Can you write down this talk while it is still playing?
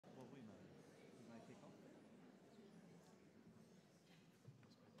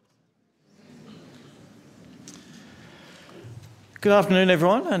Good afternoon,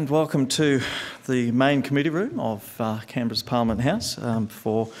 everyone, and welcome to the main committee room of Canberra's Parliament House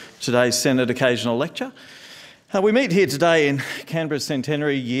for today's Senate Occasional Lecture. We meet here today in Canberra's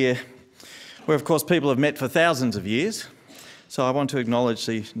centenary year, where, of course, people have met for thousands of years. So I want to acknowledge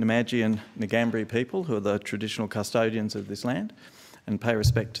the Namadgi and Ngambri people, who are the traditional custodians of this land, and pay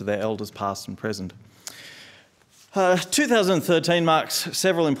respect to their elders past and present. 2013 marks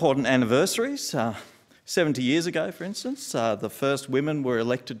several important anniversaries. 70 years ago, for instance, the first women were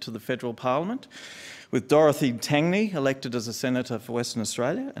elected to the federal parliament, with Dorothy Tangney elected as a senator for Western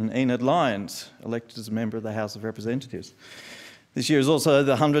Australia and Enid Lyons elected as a member of the House of Representatives. This year is also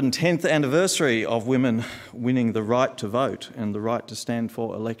the 110th anniversary of women winning the right to vote and the right to stand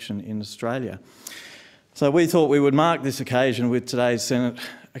for election in Australia. So we thought we would mark this occasion with today's Senate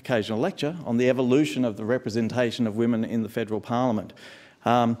Occasional Lecture on the evolution of the representation of women in the federal parliament.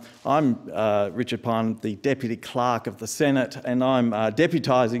 I'm Richard Pine, the Deputy Clerk of the Senate, and I'm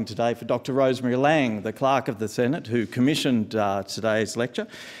deputising today for Dr Rosemary Lang, the Clerk of the Senate, who commissioned today's lecture.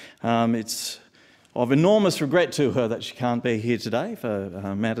 It's of enormous regret to her that she can't be here today for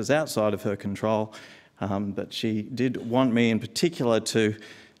matters outside of her control, but she did want me in particular to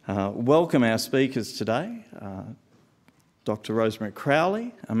welcome our speakers today, Dr Rosemary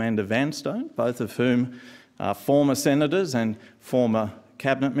Crowley, Amanda Vanstone, both of whom are former senators and former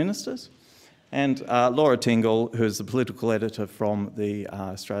Cabinet Ministers, and Laura Tingle, who is the political editor from the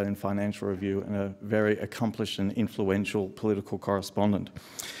Australian Financial Review and a very accomplished and influential political correspondent.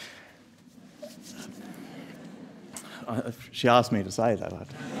 She asked me to say that.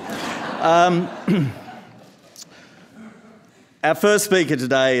 Our first speaker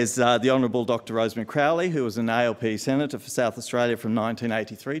today is the Honourable Dr Rosemary Crowley, who was an ALP Senator for South Australia from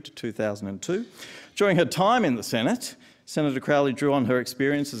 1983 to 2002. During her time in the Senate, Senator Crowley drew on her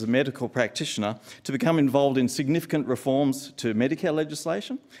experience as a medical practitioner to become involved in significant reforms to Medicare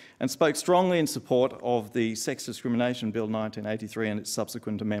legislation and spoke strongly in support of the Sex Discrimination Bill 1983 and its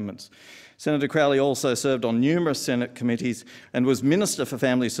subsequent amendments. Senator Crowley also served on numerous Senate committees and was Minister for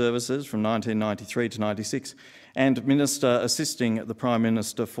Family Services from 1993 to 96 and Minister assisting the Prime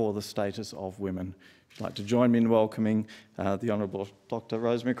Minister for the status of women. If you'd like to join me in welcoming the Honourable Dr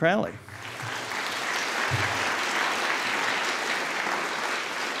Rosemary Crowley.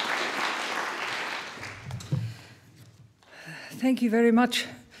 Thank you very much.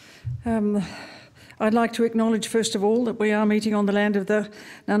 I'd like to acknowledge, first of all, that we are meeting on the land of the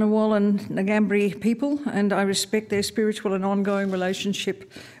Ngunnawal and Ngambri people, and I respect their spiritual and ongoing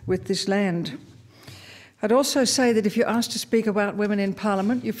relationship with this land. I'd also say that if you're asked to speak about women in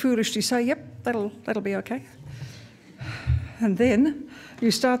Parliament, you foolishly say, yep, that'll be okay. And then you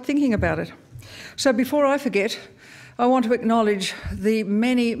start thinking about it. So before I forget, I want to acknowledge the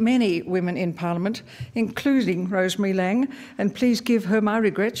many, many women in Parliament, including Rosemary Lang, and please give her my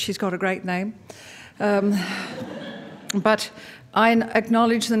regrets, she's got a great name. But I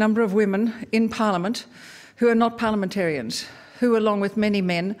acknowledge the number of women in Parliament who are not parliamentarians, who, along with many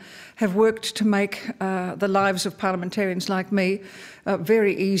men, have worked to make the lives of parliamentarians like me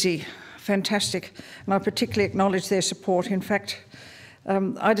very easy, fantastic, and I particularly acknowledge their support. In fact,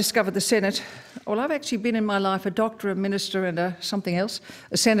 I discovered the Senate. Well, I've actually been in my life a doctor, a minister and something else,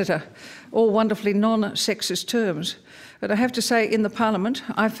 a senator, all wonderfully non-sexist terms. But I have to say, in the Parliament,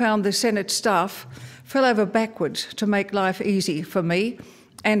 I found the Senate staff fell over backwards to make life easy for me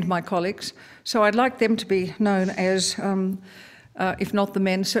and my colleagues. So I'd like them to be known as, if not the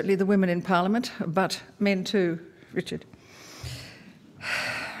men, certainly the women in Parliament, but men too, Richard.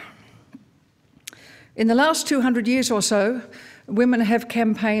 In the last 200 years or so, women have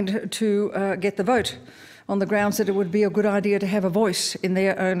campaigned to get the vote on the grounds that it would be a good idea to have a voice in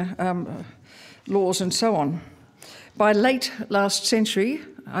their own laws and so on. By late last century,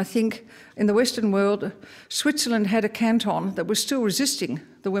 I think in the Western world, Switzerland had a canton that was still resisting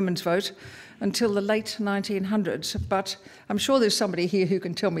the women's vote until the late 1900s, but I'm sure there's somebody here who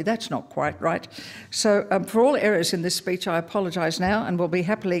can tell me that's not quite right. So for all errors in this speech, I apologise now and will be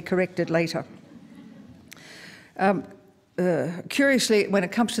happily corrected later. Curiously, when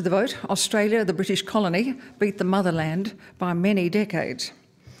it comes to the vote, Australia, the British colony, beat the motherland by many decades.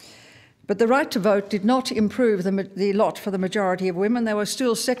 But the right to vote did not improve the lot for the majority of women. They were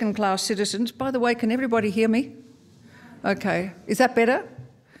still second-class citizens. By the way, can everybody hear me? Okay. Is that better?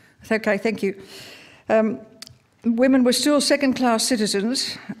 Okay, thank you. Women were still second-class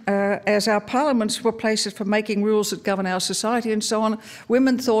citizens, as our parliaments were places for making rules that govern our society and so on.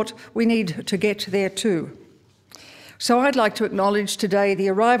 Women thought we need to get there too. So I'd like to acknowledge today the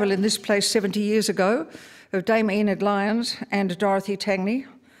arrival in this place 70 years ago of Dame Enid Lyons and Dorothy Tangney,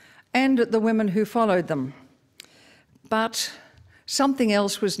 and the women who followed them. But Something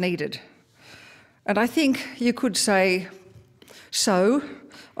else was needed. And I think you could say,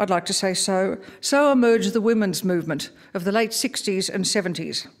 I'd like to say so emerged the women's movement of the late 60s and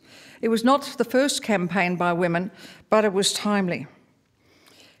 70s. It was not the first campaign by women, but it was timely.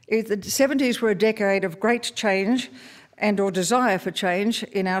 The 70s were a decade of great change or desire for change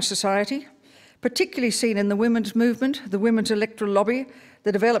in our society, particularly seen in the women's movement, the women's electoral lobby,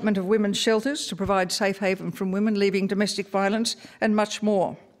 the development of women's shelters to provide safe haven from women leaving domestic violence, and much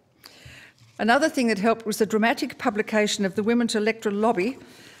more. Another thing that helped was the dramatic publication of the women's electoral lobby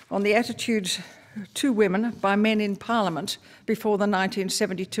on the attitudes to women by men in Parliament before the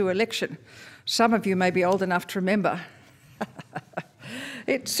 1972 election. Some of you may be old enough to remember.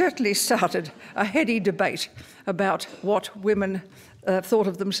 It certainly started a heady debate about what women thought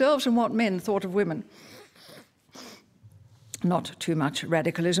of themselves and what men thought of women. Not too much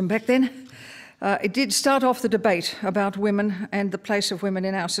radicalism back then. It did start off the debate about women and the place of women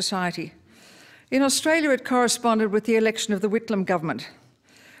in our society. In Australia, it corresponded with the election of the Whitlam government.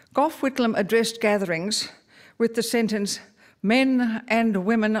 Gough Whitlam addressed gatherings with the sentence, "Men and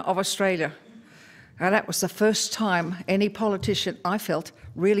women of Australia." Now, that was the first time any politician, I felt,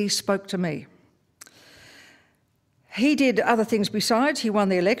 really spoke to me. He did other things besides. He won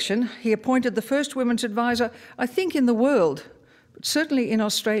the election. He appointed the first women's advisor, I think, in the world, but certainly in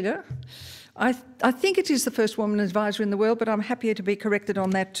Australia. I think it is the first woman advisor in the world, but I'm happy to be corrected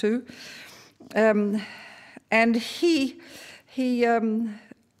on that too. And he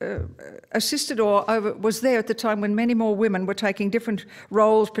assisted or was there at the time when many more women were taking different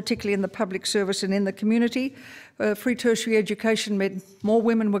roles, particularly in the public service and in the community. Free tertiary education meant more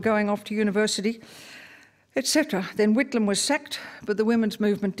women were going off to university, etc. Then Whitlam was sacked, but the women's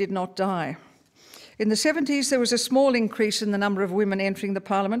movement did not die. In the 70s, there was a small increase in the number of women entering the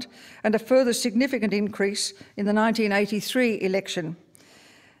parliament and a further significant increase in the 1983 election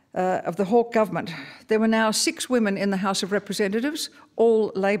of the Hawke government. There were now 6 women in the House of Representatives,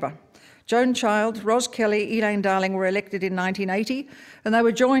 all Labor. Joan Child, Ros Kelly, Elaine Darling were elected in 1980, and they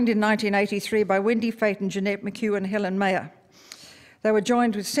were joined in 1983 by Wendy Fayton, Jeanette McHugh and Helen Mayer. They were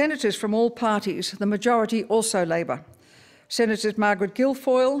joined with senators from all parties, the majority also Labor. Senators Margaret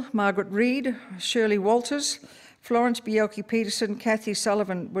Guilfoyle, Margaret Reid, Shirley Walters, Florence Bjelke-Petersen, Kathy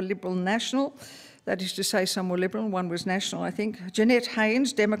Sullivan were Liberal National. That is to say, some were Liberal, one was National, I think. Jeanette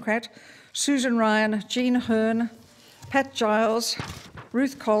Haynes, Democrat, Susan Ryan, Jean Hearn, Pat Giles,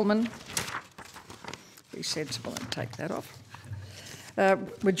 Ruth Coleman. Be sensible and take that off.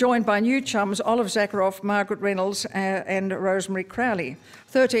 We're joined by new chums, Olive Zakharoff, Margaret Reynolds and Rosemary Crowley.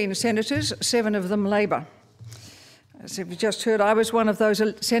 13 senators, 7 of them Labor. As you've just heard, I was one of those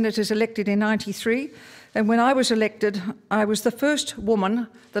senators elected in 93, and when I was elected, I was the first woman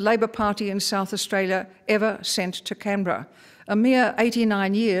the Labor Party in South Australia ever sent to Canberra, a mere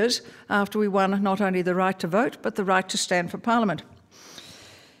 89 years after we won not only the right to vote, but the right to stand for Parliament.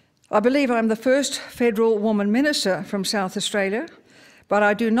 I believe I'm the first federal woman minister from South Australia, but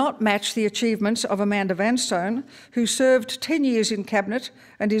I do not match the achievements of Amanda Vanstone, who served 10 years in Cabinet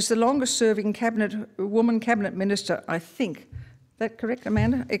and is the longest serving woman Cabinet Minister, I think. Is that correct,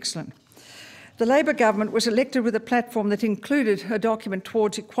 Amanda? Excellent. The Labor government was elected with a platform that included a document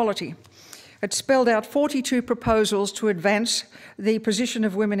towards equality. It spelled out 42 proposals to advance the position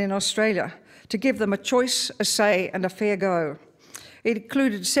of women in Australia, to give them a choice, a say and a fair go. It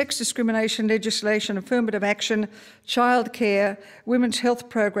included sex discrimination legislation, affirmative action, childcare, women's health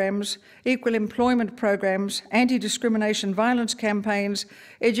programs, equal employment programs, anti-discrimination violence campaigns,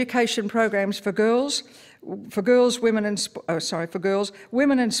 education programs for girls, women and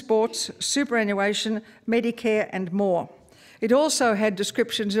sports, superannuation, Medicare and more. It also had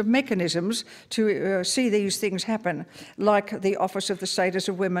descriptions of mechanisms to see these things happen, like the Office of the Status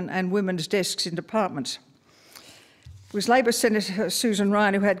of Women and women's desks in departments. It was Labor Senator Susan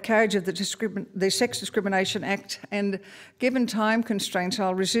Ryan who had carriage of the Sex Discrimination Act, and given time constraints,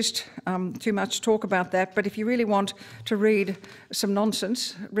 I'll resist too much talk about that, but if you really want to read some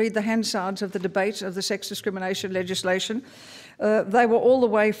nonsense, read the Hansards of the debate of the sex discrimination legislation. They were all the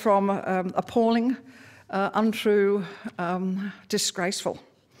way from appalling, untrue, disgraceful.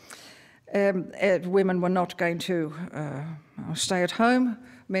 Women were not going to stay at home,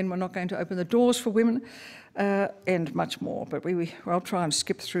 men were not going to open the doors for women, and much more, but I'll try and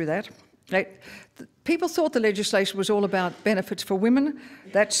skip through that. People thought the legislation was all about benefits for women.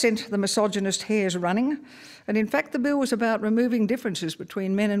 That sent the misogynist hairs running. And in fact, the bill was about removing differences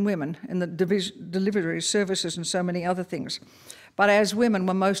between men and women in the delivery services and so many other things. But as women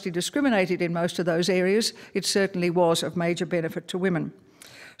were mostly discriminated in most of those areas, it certainly was of major benefit to women.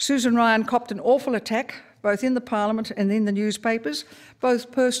 Susan Ryan copped an awful attack both in the Parliament and in the newspapers,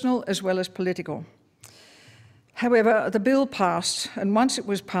 both personal as well as political. However, the bill passed, and once it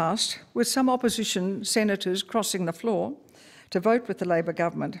was passed, with some opposition senators crossing the floor to vote with the Labor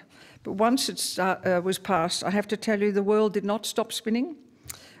government, but once it was passed, I have to tell you, the world did not stop spinning.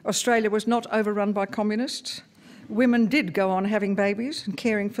 Australia was not overrun by communists. Women did go on having babies and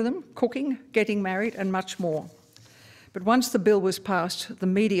caring for them, cooking, getting married, and much more. But once the bill was passed, the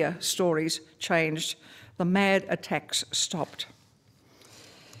media stories changed. The mad attacks stopped.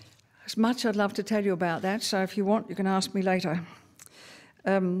 There's much I'd love to tell you about that, so if you want, you can ask me later.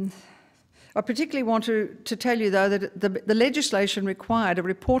 I particularly want to tell you, though, that the legislation required a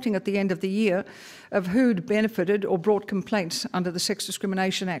reporting at the end of the year of who'd benefited or brought complaints under the Sex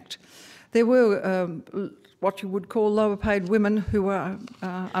Discrimination Act. There were what you would call lower paid women who were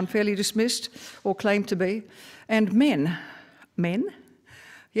unfairly dismissed or claimed to be, and men. Men?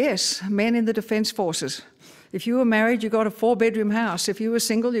 Yes, men in the Defence Forces. If you were married, you got a 4-bedroom house. If you were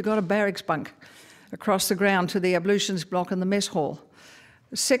single, you got a barracks bunk across the ground to the ablutions block and the mess hall.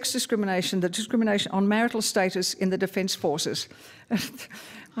 Sex discrimination, the discrimination on marital status in the Defence Forces.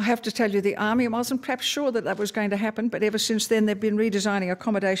 I have to tell you, the Army wasn't perhaps sure that that was going to happen, but ever since then they've been redesigning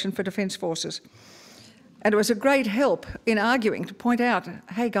accommodation for Defence Forces. And it was a great help in arguing to point out,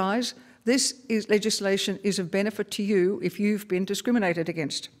 hey guys, this legislation is of benefit to you if you've been discriminated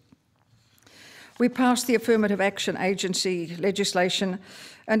against. We passed the Affirmative Action Agency legislation,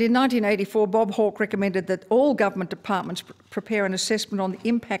 and in 1984 Bob Hawke recommended that all government departments prepare an assessment on the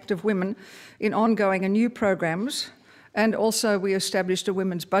impact of women in ongoing and new programs, and also we established a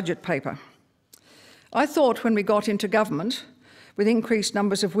women's budget paper. I thought when we got into government, with increased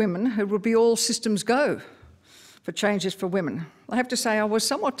numbers of women, it would be all systems go for changes for women. I have to say I was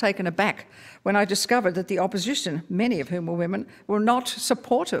somewhat taken aback when I discovered that the opposition, many of whom were women, were not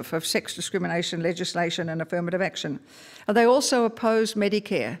supportive of sex discrimination legislation and affirmative action. And they also opposed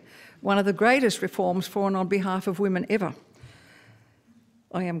Medicare, one of the greatest reforms for and on behalf of women ever.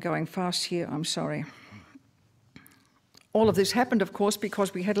 I am going fast here, I'm sorry. All of this happened, of course,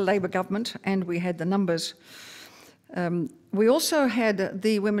 because we had a Labor government and we had the numbers. We also had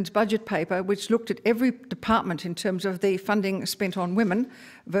the women's budget paper, which looked at every department in terms of the funding spent on women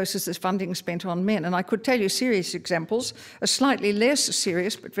versus the funding spent on men. And I could tell you serious examples, a slightly less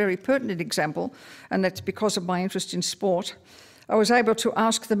serious but very pertinent example, and that's because of my interest in sport. I was able to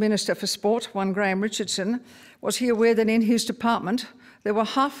ask the Minister for Sport, one Graham Richardson, was he aware that in his department there were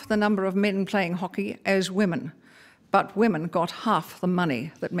half the number of men playing hockey as women, but women got half the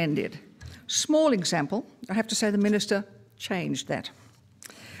money that men did. Small example, I have to say the Minister changed that.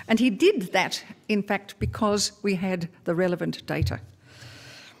 And he did that, in fact, because we had the relevant data.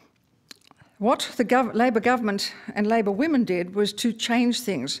 What the Labor government and Labor women did was to change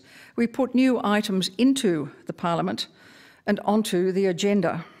things. We put new items into the Parliament and onto the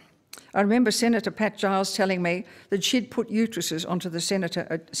agenda. I remember Senator Pat Giles telling me that she'd put uteruses onto the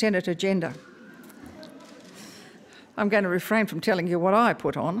Senate agenda. I'm going to refrain from telling you what I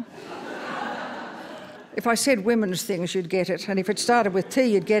put on. If I said women's things, you'd get it, and if it started with T,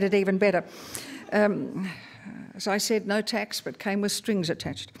 you'd get it even better. As I said, no tax, but came with strings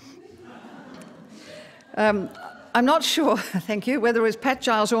attached. I'm not sure, thank you, whether it was Pat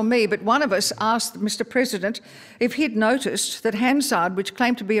Giles or me, but one of us asked Mr. President if he'd noticed that Hansard, which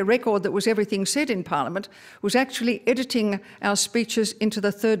claimed to be a record that was everything said in Parliament, was actually editing our speeches into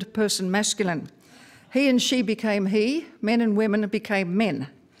the third-person masculine. He and she became he, men and women became men.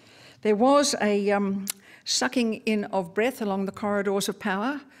 There was a sucking in of breath along the corridors of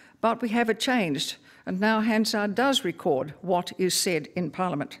power, but we have it changed, and now Hansard does record what is said in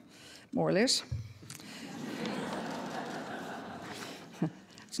Parliament, more or less.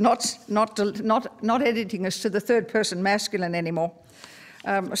 It's not editing us to the third-person masculine anymore.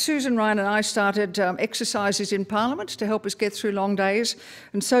 Susan Ryan and I started exercises in Parliament to help us get through long days,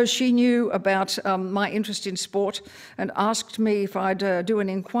 and so she knew about my interest in sport and asked me if I'd do an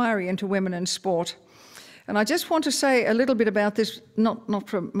inquiry into women in sport. And I just want to say a little bit about this, not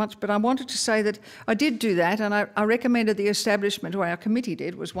for much, but I wanted to say that I did do that, and I recommended the establishment, or our committee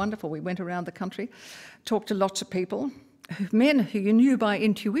did. It was wonderful. We went around the country, talked to lots of people, men who you knew by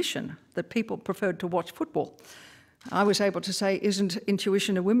intuition that people preferred to watch football. I was able to say, isn't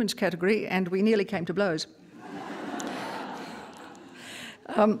intuition a women's category? And we nearly came to blows.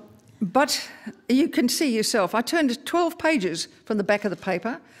 But you can see yourself. I turned 12 pages from the back of the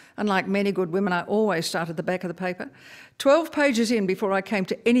paper. Unlike many good women, I always start at the back of the paper. 12 pages in before I came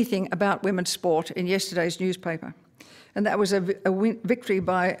to anything about women's sport in yesterday's newspaper. And that was a victory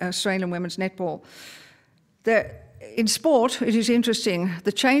by Australian women's netball. In sport, it is interesting.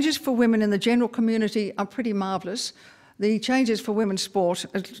 The changes for women in the general community are pretty marvellous. The changes for women's sport,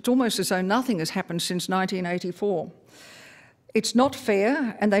 it's almost as though nothing has happened since 1984. It's not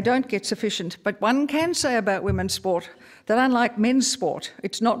fair and they don't get sufficient, but one can say about women's sport that unlike men's sport,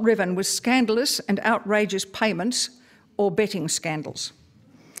 it's not riven with scandalous and outrageous payments or betting scandals.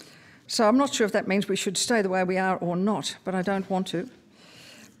 So I'm not sure if that means we should stay the way we are or not, but I don't want to.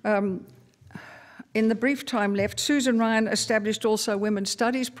 In the brief time left, Susan Ryan established also women's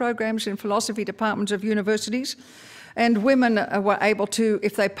studies programs in philosophy departments of universities, and women were able to,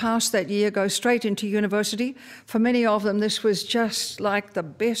 if they passed that year, go straight into university. For many of them, this was just like the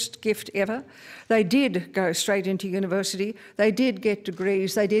best gift ever. They did go straight into university, they did get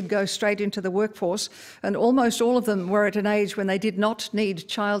degrees, they did go straight into the workforce, and almost all of them were at an age when they did not need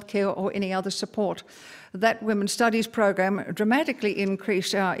childcare or any other support. That women's studies program dramatically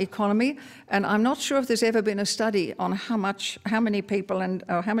increased our economy, and I'm not sure if there's ever been a study on how many people and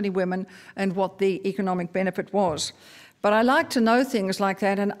how many women and what the economic benefit was. But I like to know things like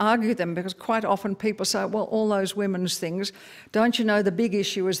that and argue them, because quite often people say, well, all those women's things, don't you know the big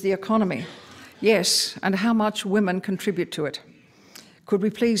issue is the economy? Yes, and how much women contribute to it. Could we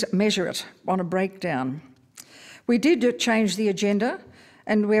please measure it on a breakdown? We did change the agenda,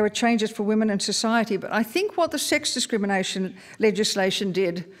 and there were changes for women in society, but I think what the sex discrimination legislation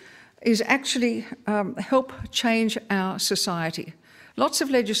did is actually help change our society. Lots of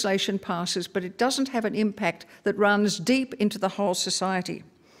legislation passes, but it doesn't have an impact that runs deep into the whole society.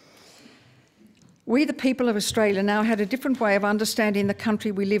 We, the people of Australia, now had a different way of understanding the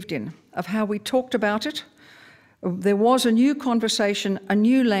country we lived in, of how we talked about it. There was a new conversation, a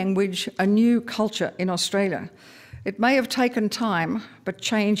new language, a new culture in Australia. It may have taken time, but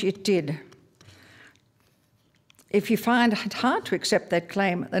change it did. If you find it hard to accept that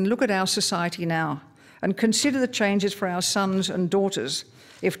claim, then look at our society now and consider the changes for our sons and daughters,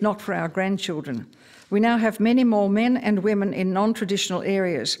 if not for our grandchildren. We now have many more men and women in non-traditional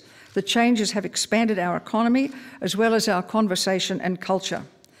areas. The changes have expanded our economy as well as our conversation and culture.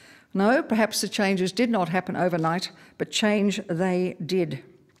 No, perhaps the changes did not happen overnight, but change they did.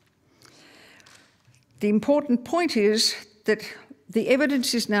 The important point is that the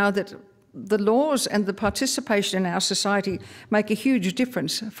evidence is now that the laws and the participation in our society make a huge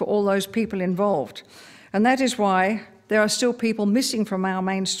difference for all those people involved. And that is why there are still people missing from our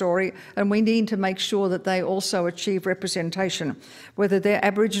main story, and we need to make sure that they also achieve representation, whether they're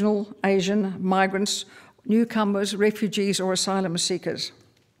Aboriginal, Asian, migrants, newcomers, refugees or asylum seekers,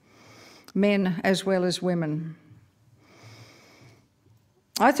 men as well as women.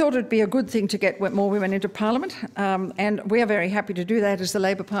 I thought it'd be a good thing to get more women into Parliament, and we are very happy to do that, as the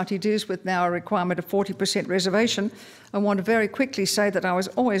Labor Party does, with now a requirement of 40% reservation. I want to very quickly say that I was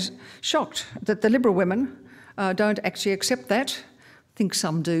always shocked that the Liberal women don't actually accept that. I think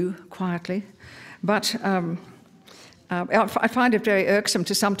some do, quietly. But I find it very irksome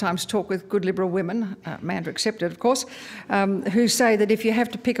to sometimes talk with good Liberal women, Amanda accepted, of course, who say that if you have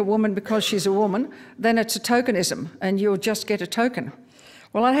to pick a woman because she's a woman, then it's a tokenism and you'll just get a token.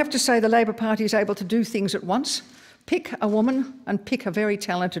 Well, I have to say the Labor Party is able to do things at once. Pick a woman and pick a very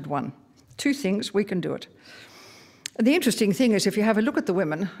talented one. Two things, we can do it. The interesting thing is, if you have a look at the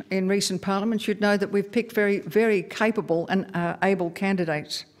women in recent parliaments, you'd know that we've picked very, very capable and able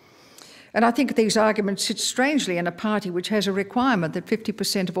candidates. And I think these arguments sit strangely in a party which has a requirement that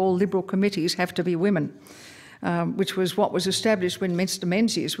 50% of all Liberal committees have to be women, which was what was established when Mr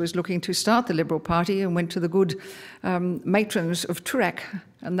Menzies was looking to start the Liberal Party and went to the good matrons of Toorak,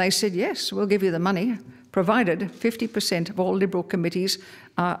 and they said, yes, we'll give you the money, provided 50% of all Liberal committees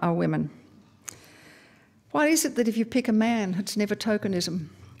are women. Why is it that if you pick a man, it's never tokenism?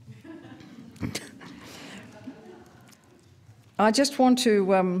 I just want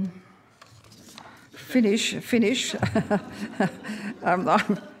to finish.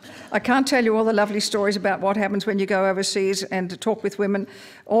 I can't tell you all the lovely stories about what happens when you go overseas and to talk with women,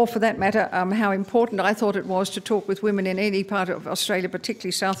 or for that matter, how important I thought it was to talk with women in any part of Australia,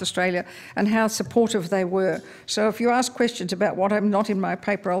 particularly South Australia, and how supportive they were. So if you ask questions about what I'm not in my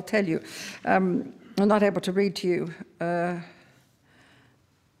paper, I'll tell you. I'm not able to read to you. I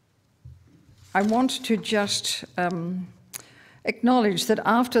want to just acknowledge that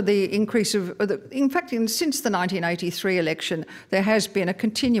after the increase of, in fact, since the 1983 election, there has been a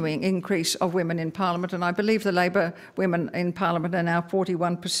continuing increase of women in Parliament, and I believe the Labor women in Parliament are now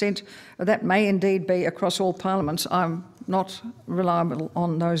 41%. That may indeed be across all parliaments. I'm not reliable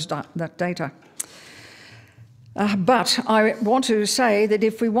on that data. But I want to say that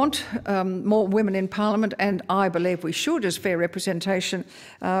if we want more women in Parliament, and I believe we should as fair representation,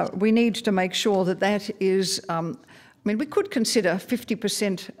 we need to make sure that that is, we could consider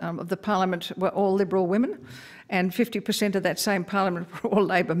 50% of the Parliament were all Liberal women and 50% of that same Parliament were all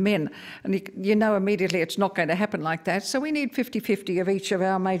Labor men. And you know immediately it's not going to happen like that. So we need 50-50 of each of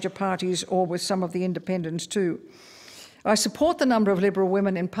our major parties, or with some of the independents too. I support the number of Liberal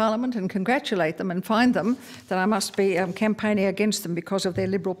women in Parliament and congratulate them, and find them that I must be campaigning against them because of their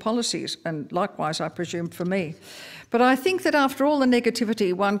Liberal policies, and likewise, I presume, for me. But I think that after all the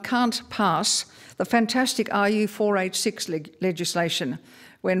negativity, one can't pass the fantastic RU 486 legislation,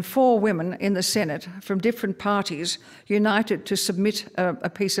 when 4 women in the Senate from different parties united to submit a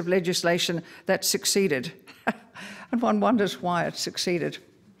piece of legislation that succeeded. And one wonders why it succeeded.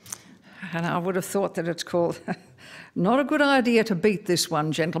 And I would have thought that it's called... Not a good idea to beat this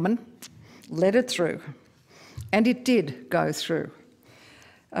one, gentlemen. Let it through. And it did go through.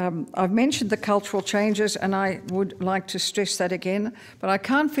 I've mentioned the cultural changes, and I would like to stress that again, but I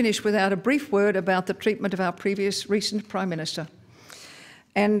can't finish without a brief word about the treatment of our recent Prime Minister.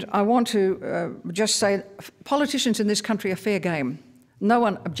 And I want to just say, politicians in this country are fair game. No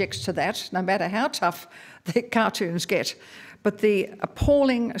one objects to that, no matter how tough the cartoons get. But the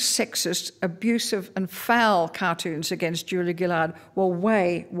appalling, sexist, abusive and foul cartoons against Julia Gillard were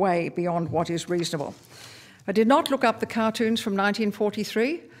way, way beyond what is reasonable. I did not look up the cartoons from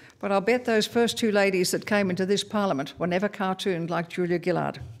 1943, but I'll bet those first 2 ladies that came into this Parliament were never cartooned like Julia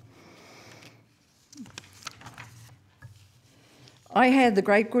Gillard. I had the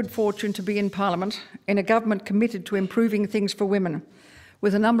great good fortune to be in Parliament in a government committed to improving things for women,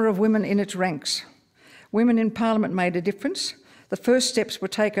 with a number of women in its ranks. Women in Parliament made a difference. The first steps were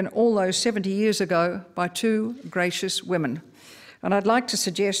taken all those 70 years ago by 2 gracious women. And I'd like to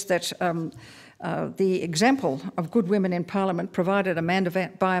suggest that the example of good women in Parliament provided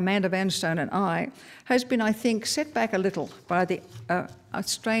by Amanda Vanstone and I has been, I think, set back a little by the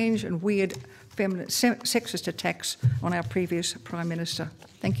strange and weird sexist attacks on our previous Prime Minister.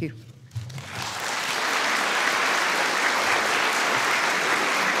 Thank you.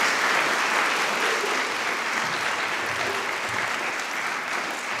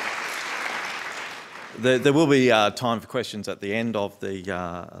 There will be time for questions at the end of the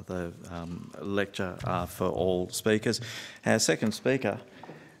lecture for all speakers. Our second speaker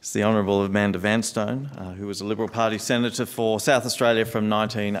is the Honourable Amanda Vanstone, who was a Liberal Party Senator for South Australia from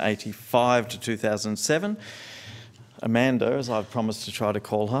 1985 to 2007. Amanda, as I've promised to try to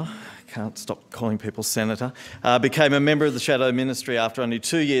call her, can't stop calling people Senator, became a member of the Shadow Ministry after only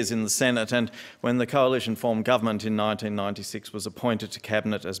 2 years in the Senate, and when the Coalition formed government in 1996 was appointed to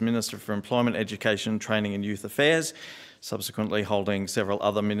Cabinet as Minister for Employment, Education, Training and Youth Affairs, subsequently holding several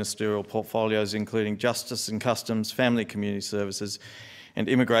other ministerial portfolios including Justice and Customs, Family Community Services and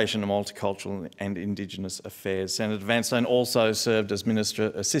Immigration and Multicultural and Indigenous Affairs. Senator Vanstone also served as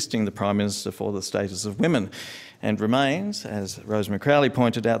Minister assisting the Prime Minister for the status of women, and remains, as Rosemary Crowley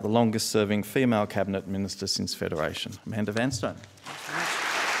pointed out, the longest-serving female Cabinet Minister since Federation. Amanda Vanstone.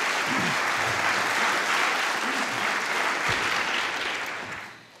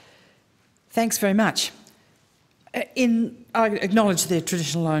 Thanks very much. I acknowledge the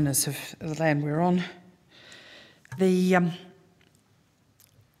traditional owners of the land we're on. The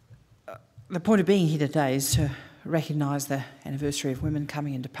point of being here today is to recognise the anniversary of women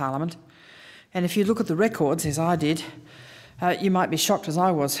coming into Parliament. And if you look at the records, as I did, you might be shocked, as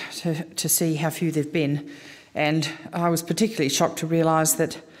I was, to see how few there have been. And I was particularly shocked to realise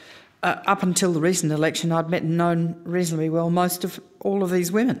that up until the recent election, I'd met and known reasonably well most of all of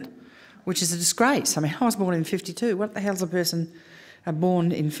these women, which is a disgrace. I mean, I was born in 52. What the hell's a person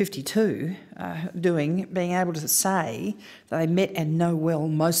born in 52 doing, being able to say that they met and know well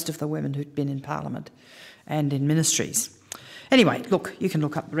most of the women who'd been in Parliament and in ministries? Anyway, look, you can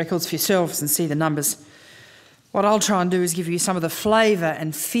look up the records for yourselves and see the numbers. What I'll try and do is give you some of the flavour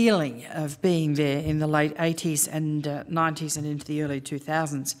and feeling of being there in the late 80s and 90s and into the early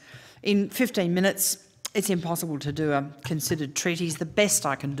 2000s. In 15 minutes, it's impossible to do a considered treatise. The best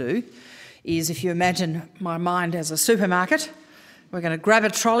I can do is, if you imagine my mind as a supermarket, we're going to grab a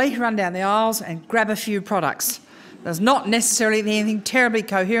trolley, run down the aisles and grab a few products. There's not necessarily anything terribly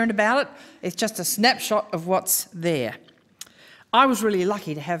coherent about it. It's just a snapshot of what's there. I was really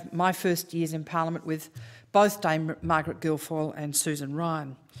lucky to have my first years in Parliament with both Dame Margaret Guilfoyle and Susan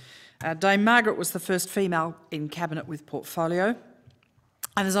Ryan. Dame Margaret was the first female in Cabinet with portfolio,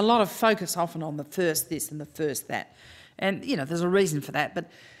 and there's a lot of focus often on the first this and the first that. And, you know, there's a reason for that, but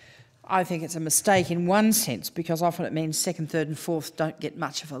I think it's a mistake in one sense, because often it means second, third and fourth don't get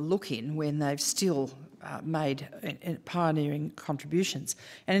much of a look in when they've still made pioneering contributions.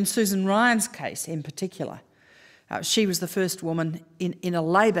 And in Susan Ryan's case in particular, she was the first woman in a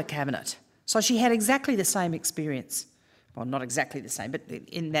Labor cabinet. So she had exactly the same experience. Well, not exactly the same, but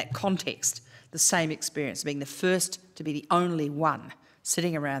in that context, the same experience, being the first to be the only one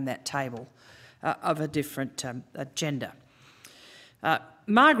sitting around that table of a different gender.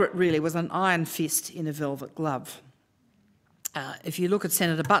 Margaret really was an iron fist in a velvet glove. If you look at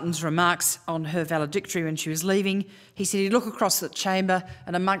Senator Button's remarks on her valedictory when she was leaving, he said he'd look across the chamber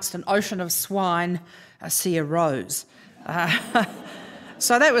and amongst an ocean of swine see a rose.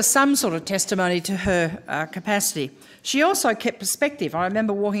 So that was some sort of testimony to her capacity. She also kept perspective. I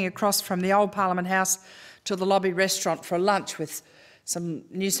remember walking across from the old Parliament House to the lobby restaurant for lunch with some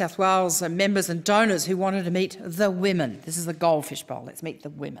New South Wales members and donors who wanted to meet the women. This is the Goldfish Bowl, let's meet the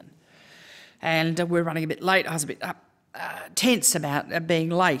women. And we're running a bit late. I was a bit tense about being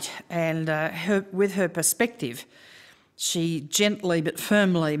late, and with her perspective, she gently but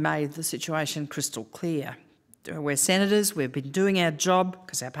firmly made the situation crystal clear. We're senators, we've been doing our job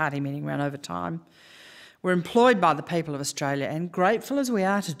because our party meeting ran over time. We're employed by the people of Australia, and grateful as we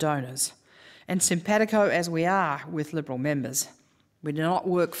are to donors and simpatico as we are with Liberal members, we do not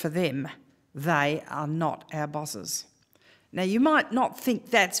work for them. They are not our bosses. Now, you might not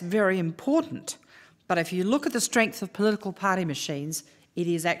think that's very important, but if you look at the strength of political party machines, it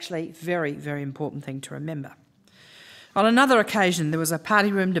is actually a very, very important thing to remember. On another occasion, there was a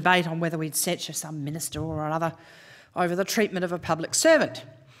party room debate on whether we'd censure some minister or another over the treatment of a public servant.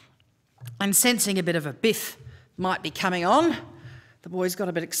 And sensing a bit of a biff might be coming on, the boys got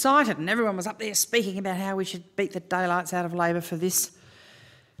a bit excited and everyone was up there speaking about how we should beat the daylights out of Labor for this.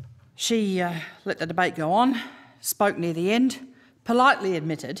 She let the debate go on, spoke near the end, politely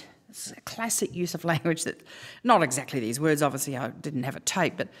admitted, this is a classic use of language that, not exactly these words, obviously I didn't have a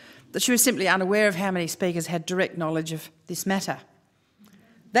tape, but that she was simply unaware of how many speakers had direct knowledge of this matter.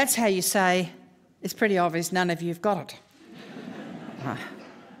 That's how you say, it's pretty obvious none of you have got it.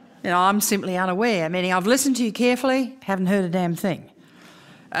 You know, I'm simply unaware, meaning I've listened to you carefully, haven't heard a damn thing.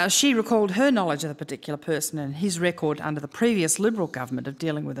 She recalled her knowledge of the particular person and his record under the previous Liberal government of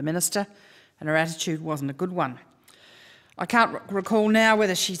dealing with a minister, and her attitude wasn't a good one. I can't recall now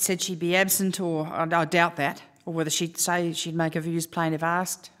whether she said she'd be absent, or I doubt that, or whether she'd say she'd make her views plain if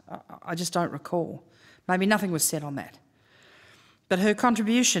asked. I just don't recall. Maybe nothing was said on that. But her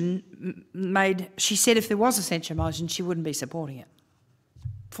contribution made, she said if there was a censure motion, she wouldn't be supporting it.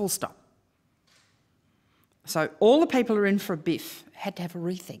 Full stop. So all the people who are in for a biff had to have a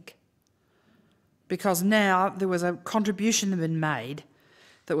rethink, because now there was a contribution that had been made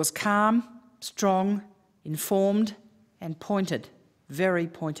that was calm, strong, informed and pointed, very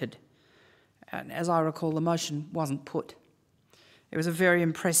pointed. And as I recall, the motion wasn't put. It was a very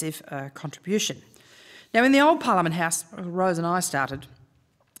impressive contribution. Now, in the old Parliament House, Rose and I started,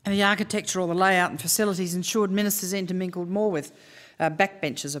 and the architecture or the layout and facilities ensured ministers intermingled more with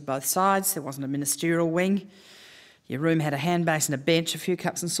backbenches of both sides. There wasn't a ministerial wing. Your room had a hand basin, a bench, a few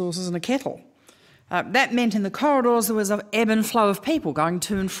cups and saucers and a kettle. That meant in the corridors there was an ebb and flow of people going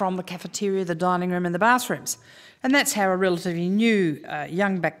to and from the cafeteria, the dining room and the bathrooms. And that's how a relatively new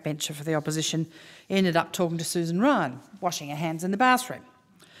young backbencher for the opposition ended up talking to Susan Ryan, washing her hands in the bathroom.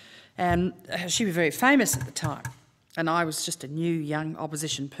 And she was very famous at the time, and I was just a new young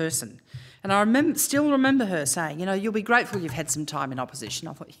opposition person. And I still remember her saying, you know, you'll be grateful you've had some time in opposition.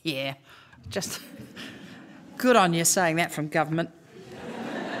 I thought, yeah, just good on you saying that from government.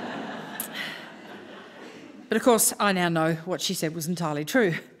 But of course, I now know what she said was entirely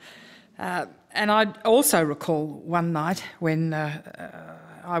true. And I also recall one night when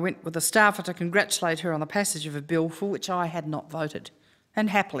I went with a staffer to congratulate her on the passage of a bill for which I had not voted, and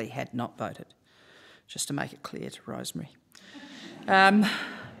happily had not voted, just to make it clear to Rosemary.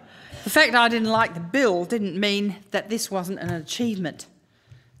 The fact I didn't like the bill didn't mean that this wasn't an achievement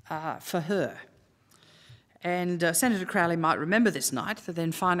for her. And Senator Crowley might remember this night. The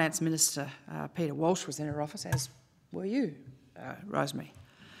then Finance Minister, Peter Walsh, was in her office, as were you, Rosemary.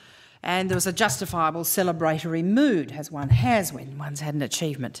 And there was a justifiable celebratory mood, as one has when one's had an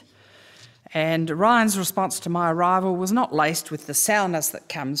achievement. And Ryan's response to my arrival was not laced with the sourness that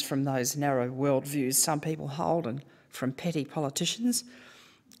comes from those narrow worldviews some people hold and from petty politicians.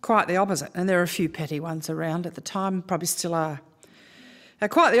 Quite the opposite, and there are a few petty ones around at the time, probably still are.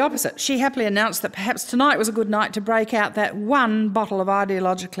 Quite the opposite. She happily announced that perhaps tonight was a good night to break out that one bottle of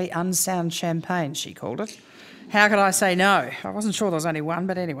ideologically unsound champagne, she called it. How could I say no? I wasn't sure there was only one,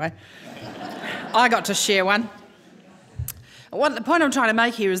 but anyway. I got to share one. The point I'm trying to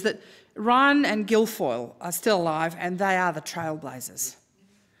make here is that Ryan and Guilfoyle are still alive, and they are the trailblazers.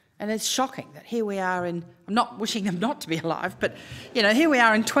 And it's shocking that here we are in, I'm not wishing them not to be alive, but here we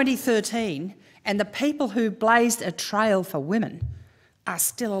are in 2013 and the people who blazed a trail for women are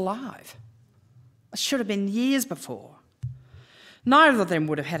still alive. It should have been years before. Neither of them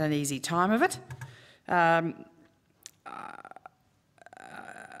would have had an easy time of it.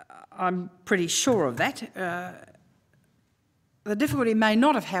 I'm pretty sure of that. The difficulty may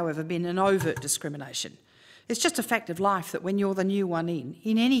not have, however, been an overt discrimination. It's just a fact of life that when you're the new one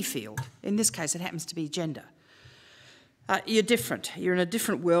in any field, in this case it happens to be gender, you're different. You're in a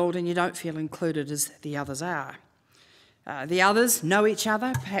different world and you don't feel included as the others are. The others know each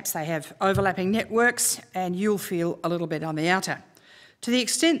other, perhaps they have overlapping networks, and you'll feel a little bit on the outer. To the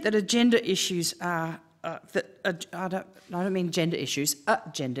extent that gender issues are, I don't mean gender issues,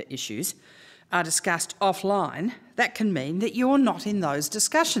 gender issues are discussed offline, that can mean that you're not in those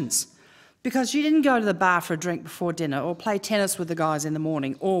discussions because you didn't go to the bar for a drink before dinner or play tennis with the guys in the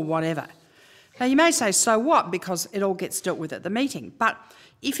morning or whatever. Now you may say, so what, because it all gets dealt with at the meeting, but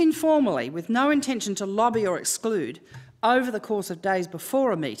if informally, with no intention to lobby or exclude, over the course of days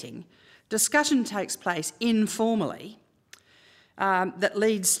before a meeting, discussion takes place informally that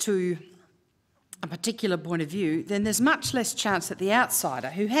leads to a particular point of view, then there's much less chance that the outsider,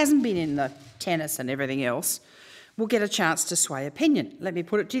 who hasn't been in the tennis and everything else, will get a chance to sway opinion. Let me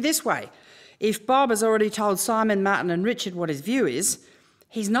put it to you this way. If Bob has already told Simon, Martin and Richard what his view is,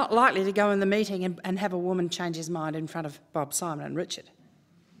 he's not likely to go in the meeting and have a woman change his mind in front of Bob, Simon and Richard.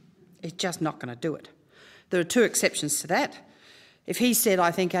 He's just not going to do it. There are two exceptions to that. If he said, I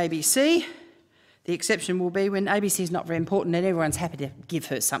think ABC, the exception will be when ABC is not very important and everyone's happy to give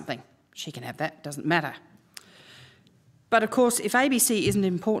her something. She can have that, doesn't matter. But of course, if ABC isn't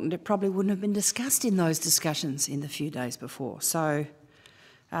important, it probably wouldn't have been discussed in those discussions in the few days before. So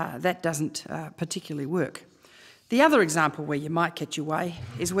that doesn't particularly work. The other example where you might get your way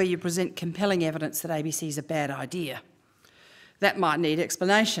is where you present compelling evidence that ABC is a bad idea. That might need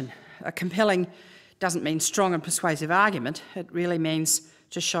explanation. A compelling doesn't mean strong and persuasive argument. It really means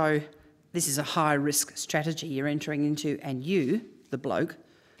to show this is a high-risk strategy you're entering into and you, the bloke,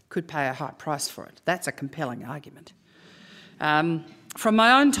 could pay a high price for it. That's a compelling argument. From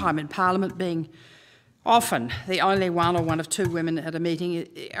my own time in Parliament, being often the only one or one of two women at a meeting,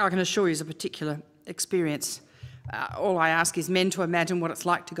 I can assure you is a particular experience. All I ask is men to imagine what it's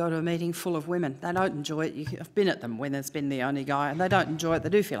like to go to a meeting full of women. They don't enjoy it. I've been at them when there's been the only guy, and they don't enjoy it. They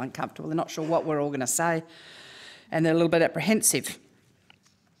do feel uncomfortable. They're not sure what we're all going to say, and they're a little bit apprehensive.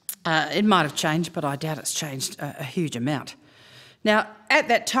 It might have changed, but I doubt it's changed a huge amount. Now, at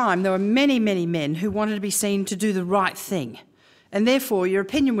that time, there were many, many men who wanted to be seen to do the right thing, and therefore your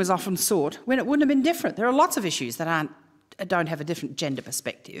opinion was often sought when it wouldn't have been different. There are lots of issues that don't have a different gender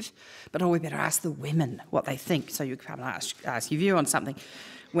perspective, but we better ask the women what they think, so you come and ask your view on something,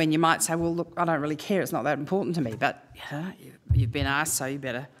 when you might say, well, look, I don't really care, it's not that important to me, but you've been asked, so you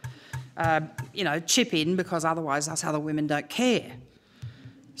better chip in, because otherwise us other women don't care.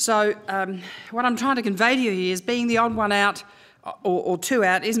 So what I'm trying to convey to you here is being the odd one out or two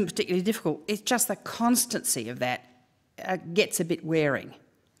out isn't particularly difficult. It's just the constancy of that gets a bit wearing.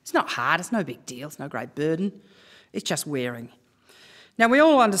 It's not hard, it's no big deal, it's no great burden. It's just wearing. Now, we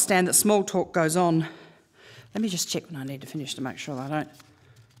all understand that small talk goes on. Let me just check when I need to finish to make sure that I don't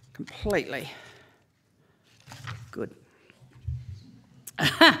completely... Good.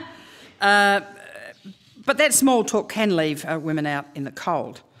 But that small talk can leave women out in the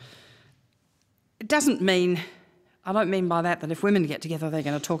cold. It doesn't mean... I don't mean by that if women get together they're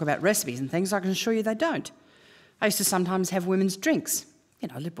going to talk about recipes and things. I can assure you they don't. I used to sometimes have women's drinks.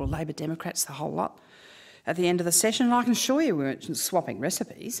 Liberal, Labor, Democrats, the whole lot. At the end of the session, and I can assure you we weren't swapping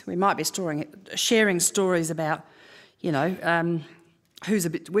recipes. We might be sharing stories about,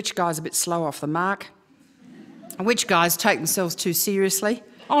 which guy's a bit slow off the mark, and which guys take themselves too seriously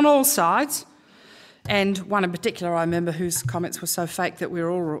on all sides. And one in particular, I remember, whose comments were so fake that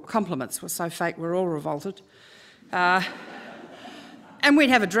compliments were so fake we're all revolted. And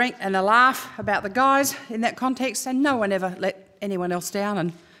we'd have a drink and a laugh about the guys in that context, and no one ever let anyone else down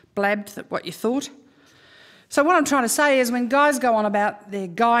and blabbed what you thought. So what I'm trying to say is when guys go on about their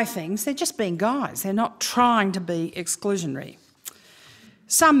guy things, they're just being guys. They're not trying to be exclusionary.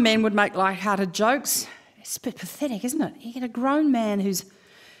 Some men would make light-hearted jokes. It's a bit pathetic, isn't it? You get a grown man who's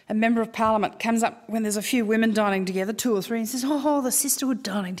a member of Parliament comes up when there's a few women dining together, 2 or 3, and says, oh, the sisterhood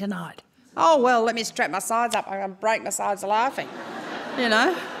dining tonight. Oh, well, let me strap my sides up. I'm going to break my sides laughing.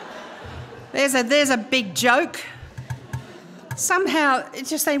 There's a big joke. Somehow, it's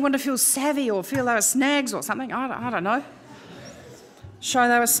just they want to feel savvy or feel they were snags or something. I don't know. Show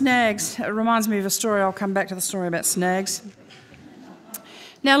they were snags. It reminds me of a story. I'll come back to the story about snags.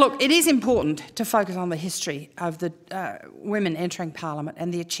 Now look, it is important to focus on the history of the women entering Parliament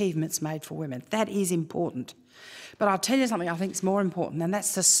and the achievements made for women. That is important. But I'll tell you something I think is more important, and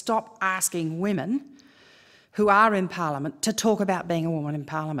that's to stop asking women who are in Parliament to talk about being a woman in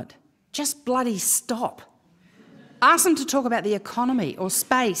Parliament. Just bloody stop. Ask them to talk about the economy or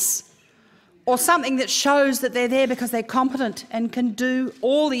space or something that shows that they're there because they're competent and can do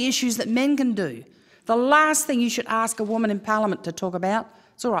all the issues that men can do. The last thing you should ask a woman in Parliament to talk about,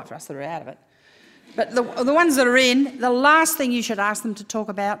 it's all right for us that are out of it, but the ones that are in, the last thing you should ask them to talk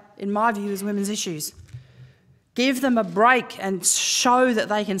about, in my view, is women's issues. Give them a break and show that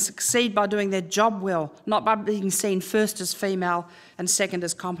they can succeed by doing their job well, not by being seen first as female and second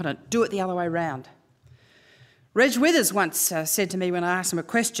as competent. Do it the other way round. Reg Withers once said to me when I asked him a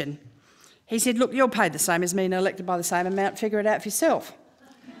question, he said, look, you're paid the same as me and elected by the same amount, figure it out for yourself.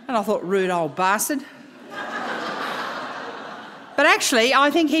 And I thought, rude old bastard. But actually,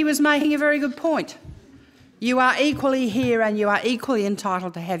 I think he was making a very good point. You are equally here and you are equally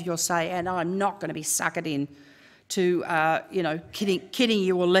entitled to have your say, and I'm not going to be suckered in to, kidding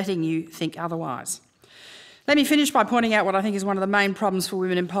you or letting you think otherwise. Let me finish by pointing out what I think is one of the main problems for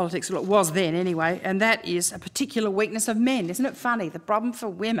women in politics, well, it was then anyway, and that is a particular weakness of men. Isn't it funny? The problem for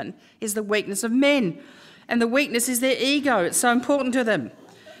women is the weakness of men, and the weakness is their ego. It's so important to them.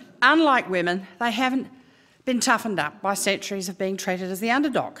 Unlike women, they haven't been toughened up by centuries of being treated as the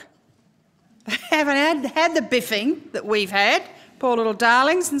underdog. They haven't had the biffing that we've had, poor little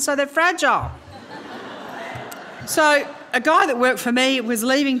darlings, and so they're fragile. So a guy that worked for me was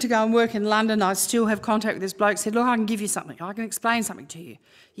leaving to go and work in London. I still have contact with this bloke, said, look, I can give you something. I can explain something to you.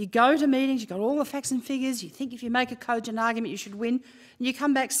 You go to meetings, you've got all the facts and figures, you think if you make a cogent argument you should win, and you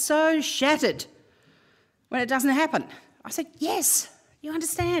come back so shattered when it doesn't happen. I said, yes. You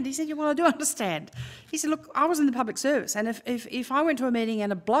understand? He said, yeah, well, I do understand. He said, look, I was in the public service, and if I went to a meeting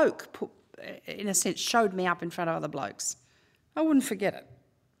and a bloke, in a sense, showed me up in front of other blokes, I wouldn't forget it.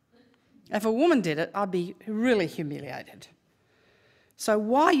 If a woman did it, I'd be really humiliated. So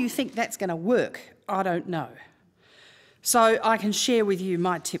why you think that's going to work, I don't know. So I can share with you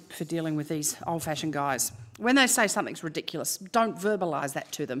my tip for dealing with these old-fashioned guys. When they say something's ridiculous, don't verbalise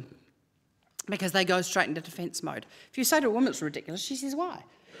that to them, because they go straight into defence mode. If you say to a woman it's ridiculous, she says, why?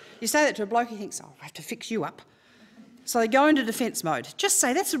 You say that to a bloke, he thinks, oh, I have to fix you up. So they go into defence mode. Just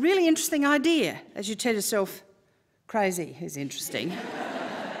say, that's a really interesting idea, as you tell yourself, crazy is interesting.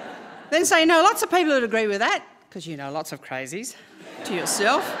 Then say, you know, lots of people would agree with that, because you know lots of crazies, to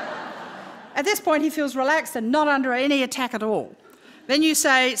yourself. At this point, he feels relaxed and not under any attack at all. Then you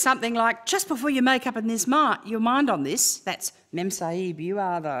say something like, just before you make up in your mind on this, that's Mem Sahib, you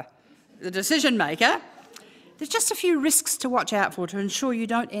are the decision maker, there's just a few risks to watch out for to ensure you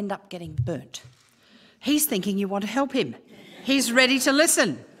don't end up getting burnt. He's thinking you want to help him. He's ready to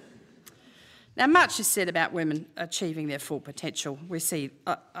listen. Now, much is said about women achieving their full potential. We see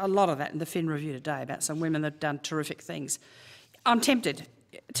a lot of that in the Fin Review today about some women that have done terrific things. I'm tempted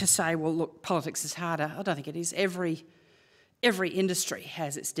to say, well, look, politics is harder. I don't think it is. Every industry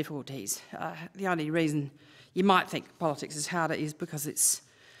has its difficulties. The only reason you might think politics is harder is because it's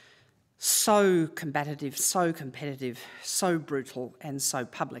so combative, so competitive, so brutal and so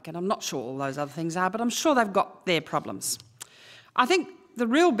public. And I'm not sure all those other things are, but I'm sure they've got their problems. I think the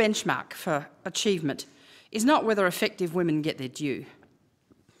real benchmark for achievement is not whether effective women get their due,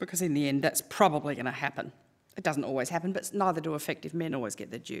 because in the end that's probably going to happen. It doesn't always happen, but neither do effective men always get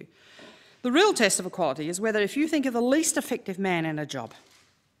their due. The real test of equality is whether, if you think of the least effective man in a job,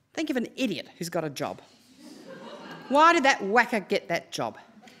 think of an idiot who's got a job. Why did that whacker get that job?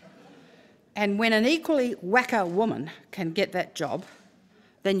 And when an equally whacker woman can get that job,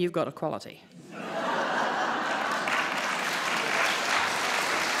 then you've got equality.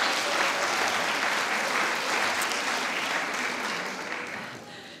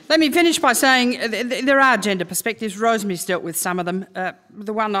 Let me finish by saying there are gender perspectives. Rosemary's dealt with some of them.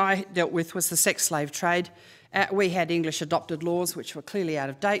 The one I dealt with was the sex slave trade. We had English adopted laws which were clearly out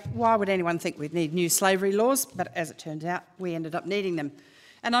of date. Why would anyone think we'd need new slavery laws? But as it turned out, we ended up needing them.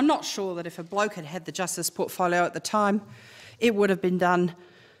 And I'm not sure that if a bloke had had the justice portfolio at the time, it would have been done,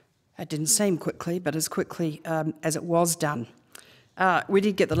 it didn't seem quickly, but as quickly as it was done. We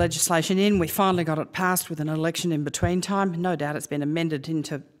did get the legislation in. We finally got it passed with an election in between time. No doubt it's been amended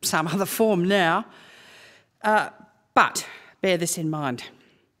into some other form now. But bear this in mind.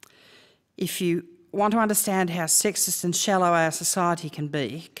 If you want to understand how sexist and shallow our society can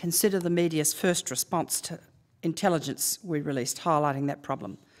be, consider the media's first response to intelligence we released highlighting that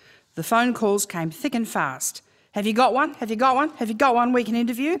problem. The phone calls came thick and fast. Have you got one? Have you got one? Have you got one we can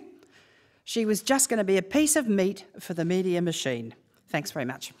interview? She was just going to be a piece of meat for the media machine. Thanks very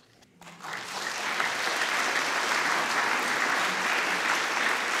much.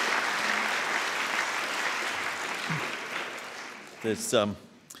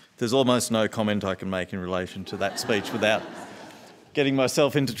 There's almost no comment I can make in relation to that speech without getting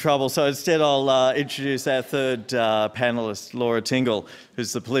myself into trouble. So instead I'll introduce our third panellist, Laura Tingle,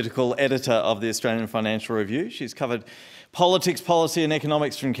 who's the political editor of the Australian Financial Review. She's covered politics, policy and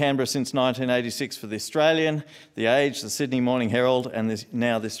economics from Canberra since 1986 for The Australian, The Age, the Sydney Morning Herald and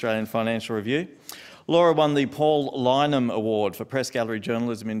now the Australian Financial Review. Laura won the Paul Lynham Award for Press Gallery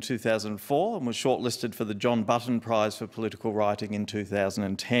Journalism in 2004 and was shortlisted for the John Button Prize for Political Writing in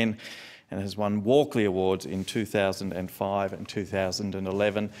 2010 and has won Walkley Awards in 2005 and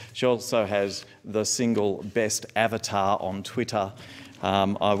 2011. She also has the single best avatar on Twitter.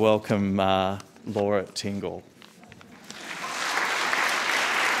 I welcome Laura Tingle.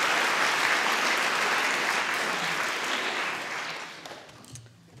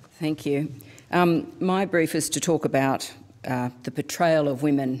 Thank you. My brief is to talk about the portrayal of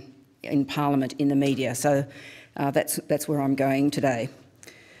women in Parliament in the media, so that's where I'm going today.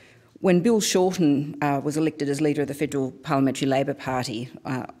 When Bill Shorten was elected as leader of the Federal Parliamentary Labor Party,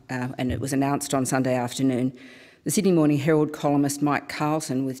 and it was announced on Sunday afternoon, the Sydney Morning Herald columnist Mike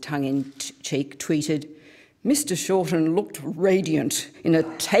Carlson, with tongue-in-cheek, tweeted, "Mr Shorten looked radiant in a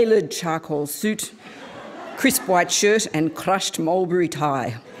tailored charcoal suit, crisp white shirt and crushed mulberry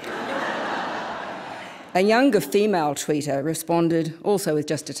tie." A younger female tweeter responded, also with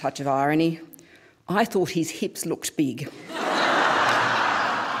just a touch of irony, "I thought his hips looked big."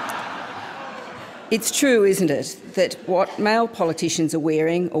 It's true, isn't it, that what male politicians are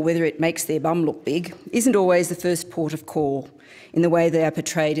wearing, or whether it makes their bum look big, isn't always the first port of call in the way they are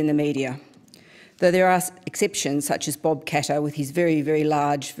portrayed in the media. Though there are exceptions, such as Bob Catter with his very, very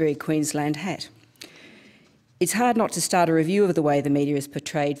large, very Queensland hat. It's hard not to start a review of the way the media has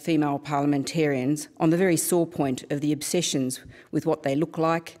portrayed female parliamentarians on the very sore point of the obsessions with what they look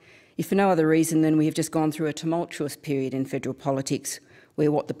like, if for no other reason than we have just gone through a tumultuous period in federal politics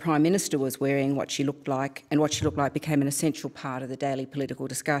where what the Prime Minister was wearing, what she looked like, and what she looked like became an essential part of the daily political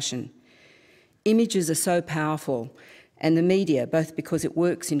discussion. Images are so powerful, and the media, both because it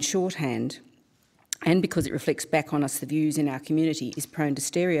works in shorthand and because it reflects back on us the views in our community, is prone to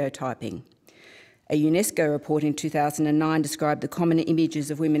stereotyping. A UNESCO report in 2009 described the common images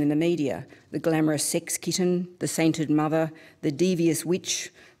of women in the media: the glamorous sex kitten, the sainted mother, the devious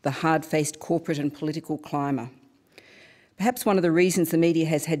witch, the hard-faced corporate and political climber. Perhaps one of the reasons the media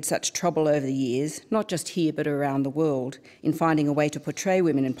has had such trouble over the years, not just here but around the world, in finding a way to portray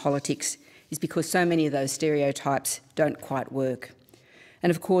women in politics is because so many of those stereotypes don't quite work. And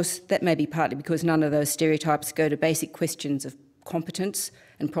of course, that may be partly because none of those stereotypes go to basic questions of competence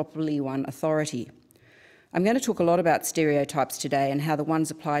and properly won authority. I'm going to talk a lot about stereotypes today and how the ones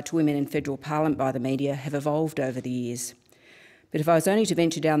applied to women in federal parliament by the media have evolved over the years. But if I was only to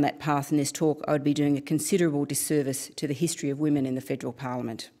venture down that path in this talk, I would be doing a considerable disservice to the history of women in the federal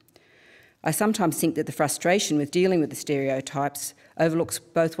parliament. I sometimes think that the frustration with dealing with the stereotypes overlooks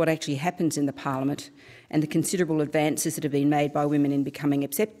both what actually happens in the parliament and the considerable advances that have been made by women in becoming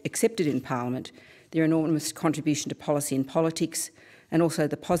accepted in parliament, their enormous contribution to policy and politics, and also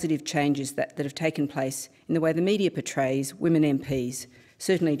the positive changes that have taken place in the way the media portrays women MPs,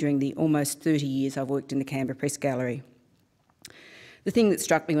 certainly during the almost 30 years I've worked in the Canberra Press Gallery. The thing that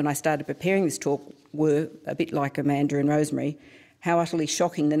struck me when I started preparing this talk were, a bit like Amanda and Rosemary, how utterly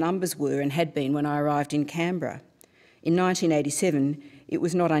shocking the numbers were and had been when I arrived in Canberra. In 1987, it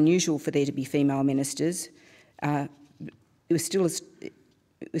was not unusual for there to be female ministers. It was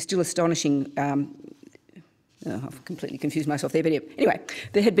still astonishing. I've completely confused myself there, but anyway,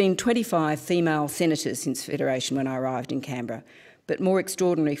 there had been 25 female senators since Federation when I arrived in Canberra, but more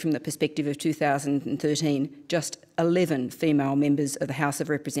extraordinary from the perspective of 2013, just 11 female members of the House of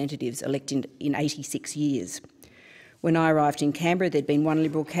Representatives elected in 86 years. When I arrived in Canberra, there'd been one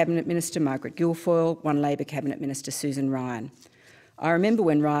Liberal Cabinet Minister, Margaret Guilfoyle, one Labor Cabinet Minister, Susan Ryan. I remember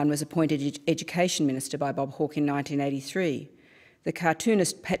when Ryan was appointed Education Minister by Bob Hawke in 1983. The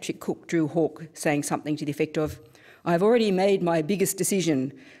cartoonist Patrick Cook drew Hawke saying something to the effect of, "I've already made my biggest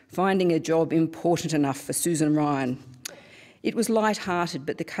decision, finding a job important enough for Susan Ryan." It was light-hearted,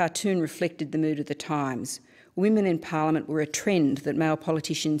 but the cartoon reflected the mood of the times. Women in Parliament were a trend that male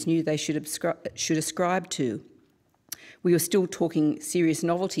politicians knew they should ascribe to. We were still talking serious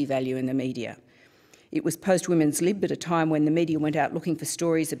novelty value in the media. It was post-Women's Lib at a time when the media went out looking for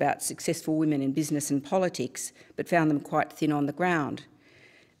stories about successful women in business and politics, but found them quite thin on the ground.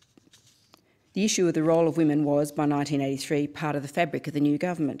 The issue of the role of women was, by 1983, part of the fabric of the new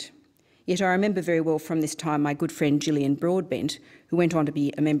government. Yet I remember very well from this time my good friend Gillian Broadbent, who went on to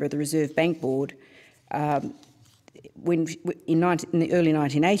be a member of the Reserve Bank Board. In the early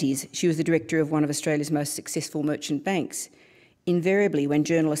 1980s, she was the director of one of Australia's most successful merchant banks. Invariably, when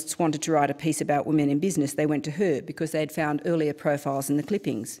journalists wanted to write a piece about women in business, they went to her because they had found earlier profiles in the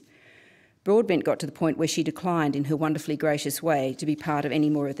clippings. Broadbent got to the point where she declined in her wonderfully gracious way to be part of any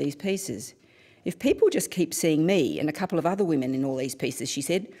more of these pieces. If people just keep seeing me and a couple of other women in all these pieces, she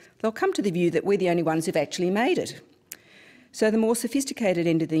said, they'll come to the view that we're the only ones who've actually made it. So the more sophisticated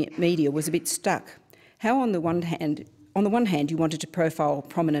end of the media was a bit stuck. How on the one hand you wanted to profile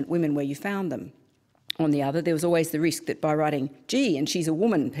prominent women where you found them. On the other, there was always the risk that by writing, gee, and she's a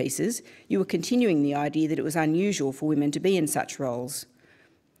woman pieces, you were continuing the idea that it was unusual for women to be in such roles,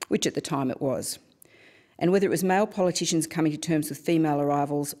 which at the time it was. And whether it was male politicians coming to terms with female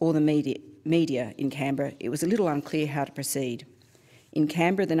arrivals or the media in Canberra, it was a little unclear how to proceed. In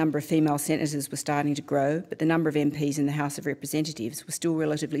Canberra, the number of female senators was starting to grow, but the number of MPs in the House of Representatives was still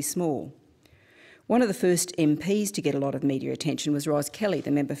relatively small. One of the first MPs to get a lot of media attention was Ros Kelly,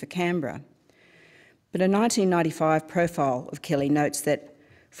 the member for Canberra. But a 1995 profile of Kelly notes that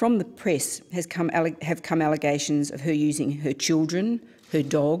from the press have come allegations of her using her children, her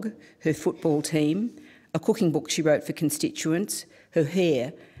dog, her football team, a cooking book she wrote for constituents, her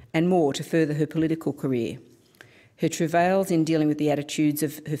hair, and more to further her political career. Her travails in dealing with the attitudes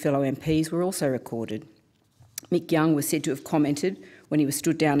of her fellow MPs were also recorded. Mick Young was said to have commented when he was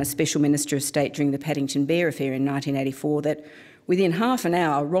stood down as Special Minister of State during the Paddington Bear affair in 1984 that within half an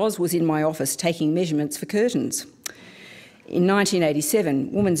hour, Ros was in my office taking measurements for curtains. In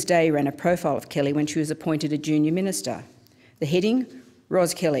 1987, Women's Day ran a profile of Kelly when she was appointed a junior minister. The heading,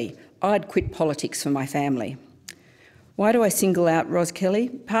 Ros Kelly, I'd quit politics for my family. Why do I single out Ros Kelly?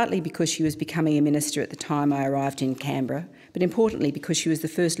 Partly because she was becoming a minister at the time I arrived in Canberra, but importantly because she was the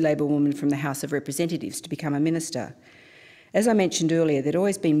first Labor woman from the House of Representatives to become a minister. As I mentioned earlier, there'd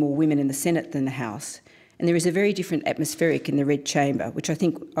always been more women in the Senate than the House, and there is a very different atmospheric in the Red Chamber, which I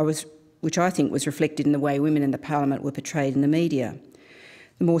think was reflected in the way women in the Parliament were portrayed in the media.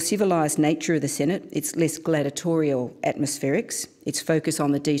 The more civilised nature of the Senate, its less gladiatorial atmospherics, its focus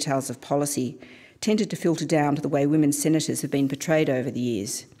on the details of policy, tended to filter down to the way women senators have been portrayed over the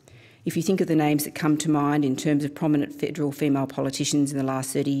years. If you think of the names that come to mind in terms of prominent federal female politicians in the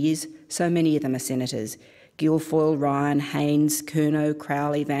last 30 years, so many of them are senators. Guilfoyle, Ryan, Haynes, Curnow,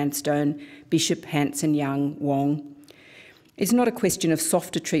 Crowley, Vanstone, Bishop, Hanson, Young, Wong. It's not a question of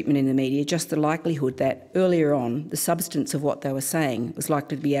softer treatment in the media, just the likelihood that, earlier on, the substance of what they were saying was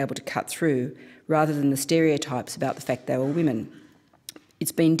likely to be able to cut through, rather than the stereotypes about the fact they were women.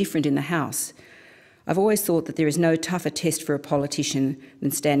 It's been different in the House. I've always thought that there is no tougher test for a politician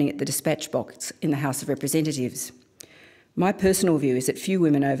than standing at the dispatch box in the House of Representatives. My personal view is that few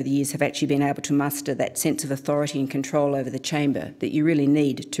women over the years have actually been able to muster that sense of authority and control over the chamber that you really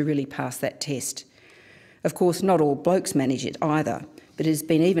need to really pass that test. Of course, not all blokes manage it either, but it has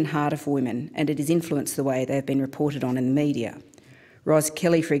been even harder for women, and it has influenced the way they have been reported on in the media. Ros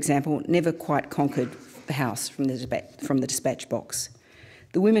Kelly, for example, never quite conquered the House from the dispatch box.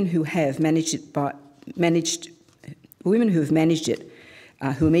 The women who have managed it,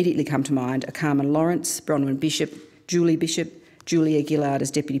 who immediately come to mind are Carmen Lawrence, Bronwyn Bishop, Julie Bishop, Julia Gillard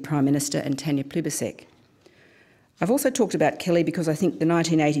as Deputy Prime Minister, and Tanya Plibersek. I've also talked about Kelly because I think the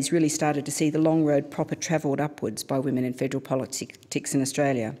 1980s really started to see the long road proper travelled upwards by women in federal politics in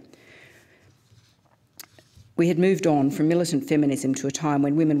Australia. We had moved on from militant feminism to a time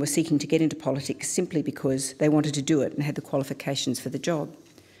when women were seeking to get into politics simply because they wanted to do it and had the qualifications for the job.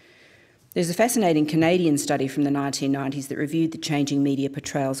 There's a fascinating Canadian study from the 1990s that reviewed the changing media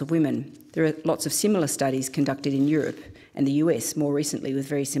portrayals of women. There are lots of similar studies conducted in Europe and the US more recently with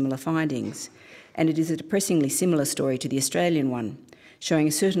very similar findings. And it is a depressingly similar story to the Australian one, showing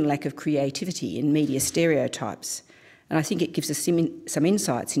a certain lack of creativity in media stereotypes. And I think it gives us some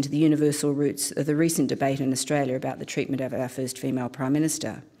insights into the universal roots of the recent debate in Australia about the treatment of our first female Prime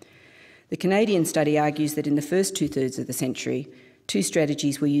Minister. The Canadian study argues that in the first two-thirds of the century, two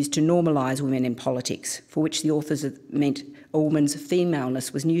strategies were used to normalise women in politics, for which the authors meant a woman's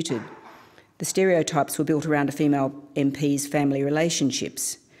femaleness was neutered. The stereotypes were built around a female MP's family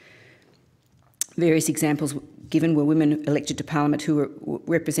relationships. Various examples given were women elected to Parliament who were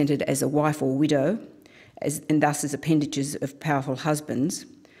represented as a wife or widow, and thus as appendages of powerful husbands.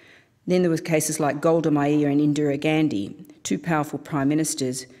 Then there were cases like Golda Meir and Indira Gandhi, two powerful prime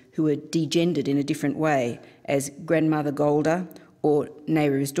ministers who were degendered in a different way as grandmother Golda or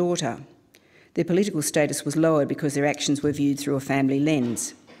Nehru's daughter. Their political status was lowered because their actions were viewed through a family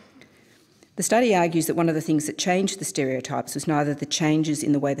lens. The The study argues that one of the things that changed the stereotypes was neither the changes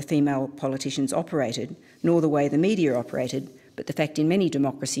in the way the female politicians operated, nor the way the media operated, but the fact in many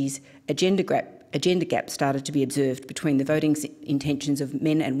democracies a gender gap started to be observed between the voting intentions of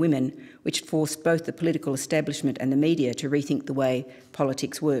men and women, which forced both the political establishment and the media to rethink the way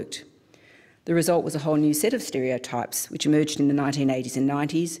politics worked. The result was a whole new set of stereotypes which emerged in the 1980s and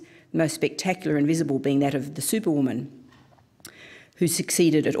 90s, the most spectacular and visible being that of the superwoman, who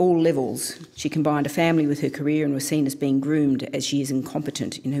succeeded at all levels. She combined a family with her career and was seen as being groomed as she is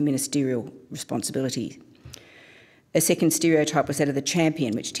incompetent in her ministerial responsibility. A second stereotype was that of the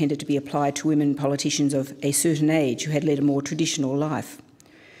champion, which tended to be applied to women politicians of a certain age who had led a more traditional life.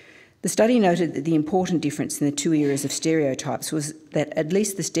 The study noted that the important difference in the two eras of stereotypes was that at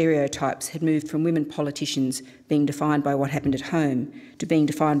least the stereotypes had moved from women politicians being defined by what happened at home to being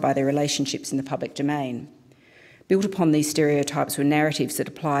defined by their relationships in the public domain. Built upon these stereotypes were narratives that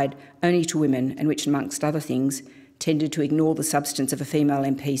applied only to women and which, amongst other things, tended to ignore the substance of a female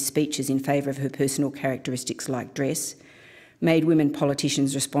MP's speeches in favour of her personal characteristics like dress, made women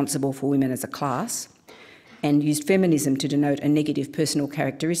politicians responsible for women as a class, and used feminism to denote a negative personal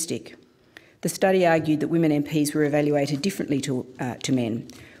characteristic. The study argued that women MPs were evaluated differently to men.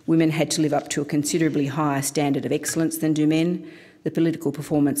 Women had to live up to a considerably higher standard of excellence than do men. The political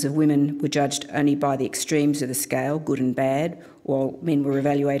performance of women were judged only by the extremes of the scale, good and bad, while men were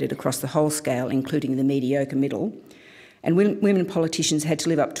evaluated across the whole scale, including the mediocre middle. And women politicians had to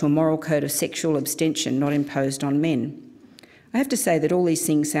live up to a moral code of sexual abstention not imposed on men. I have to say that all these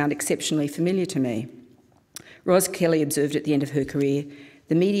things sound exceptionally familiar to me. Ros Kelly observed at the end of her career,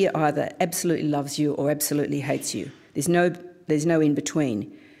 "The media either absolutely loves you or absolutely hates you. There's no in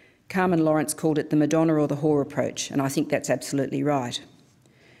between." Carmen Lawrence called it the Madonna or the whore approach, and I think that's absolutely right.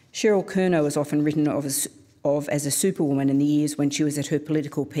 Cheryl Kernot was often written of as a superwoman in the years when she was at her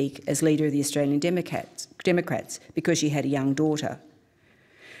political peak as leader of the Australian Democrats because she had a young daughter.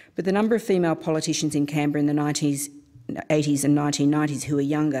 But the number of female politicians in Canberra in the 80s and 1990s who were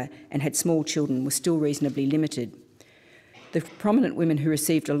younger and had small children was still reasonably limited. The prominent women who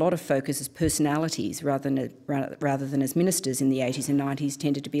received a lot of focus as personalities rather than as ministers in the 80s and 90s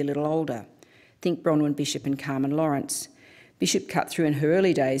tended to be a little older. Think Bronwyn Bishop and Carmen Lawrence. Bishop cut through in her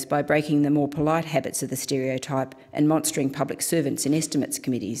early days by breaking the more polite habits of the stereotype and monstering public servants in estimates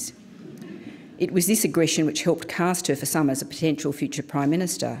committees. It was this aggression which helped cast her for some as a potential future Prime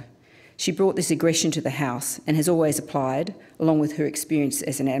Minister. She brought this aggression to the House and has always applied, along with her experience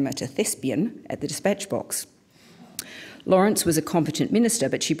as an amateur thespian, at the dispatch box. Lawrence was a competent minister,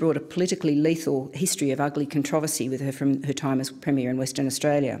 but she brought a politically lethal history of ugly controversy with her from her time as Premier in Western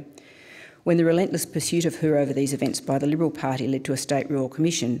Australia. When the relentless pursuit of her over these events by the Liberal Party led to a State Royal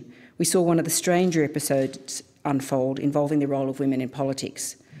Commission, we saw one of the stranger episodes unfold involving the role of women in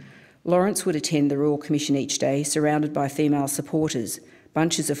politics. Lawrence would attend the Royal Commission each day, surrounded by female supporters,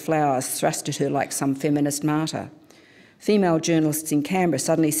 bunches of flowers thrust at her like some feminist martyr. Female journalists in Canberra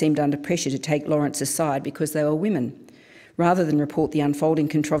suddenly seemed under pressure to take Lawrence's side because they were women, rather than report the unfolding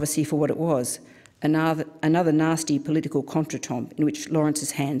controversy for what it was, another nasty political contretemps in which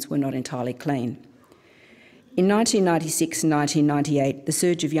Lawrence's hands were not entirely clean. In 1996 and 1998, the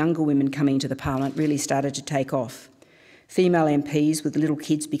surge of younger women coming into the Parliament really started to take off. Female MPs with little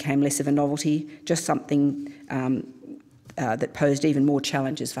kids became less of a novelty, just something that posed even more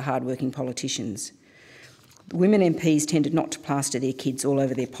challenges for hard-working politicians. Women MPs tended not to plaster their kids all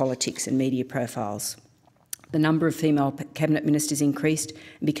over their politics and media profiles. The number of female cabinet ministers increased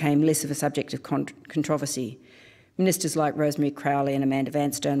and became less of a subject of controversy. Ministers like Rosemary Crowley and Amanda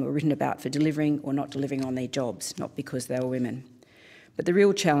Vanstone were written about for delivering or not delivering on their jobs, not because they were women. But the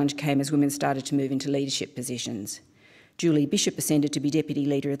real challenge came as women started to move into leadership positions. Julie Bishop ascended to be Deputy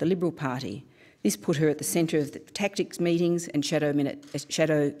Leader of the Liberal Party. This put her at the centre of the tactics meetings and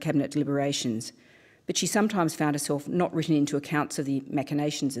shadow cabinet deliberations. But she sometimes found herself not written into accounts of the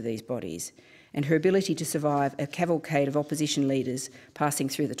machinations of these bodies, and her ability to survive a cavalcade of opposition leaders passing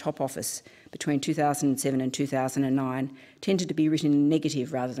through the top office between 2007 and 2009 tended to be written in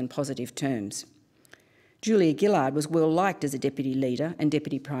negative rather than positive terms. Julia Gillard was well liked as a Deputy Leader and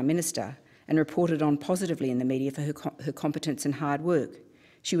Deputy Prime Minister and reported on positively in the media for her competence and hard work.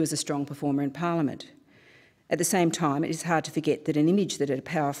 She was a strong performer in Parliament. At the same time, it is hard to forget that an image that had a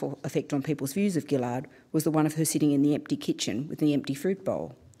powerful effect on people's views of Gillard was the one of her sitting in the empty kitchen with the empty fruit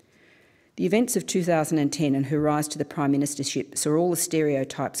bowl. The events of 2010 and her rise to the Prime Ministership saw all the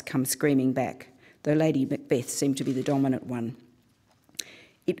stereotypes come screaming back, though Lady Macbeth seemed to be the dominant one.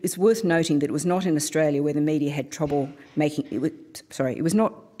 It was worth noting that it was not in Australia where the media had trouble making it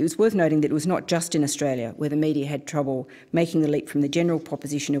was worth noting that it was not just in Australia where the media had trouble making the leap from the general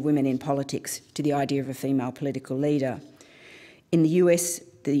proposition of women in politics to the idea of a female political leader. In the US,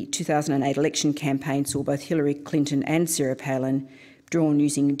 the 2008 election campaign saw both Hillary Clinton and Sarah Palin drawn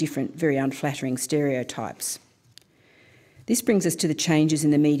using different, very unflattering stereotypes. This brings us to the changes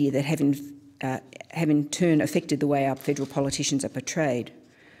in the media that have in turn affected the way our federal politicians are portrayed.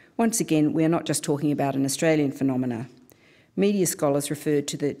 Once again, we are not just talking about an Australian phenomena. Media scholars referred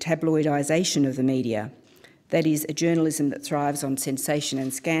to the tabloidisation of the media, that is, a journalism that thrives on sensation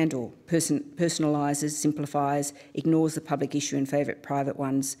and scandal, personalises, simplifies, ignores the public issue in favour of private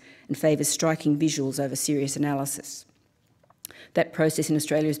ones, and favours striking visuals over serious analysis. That process in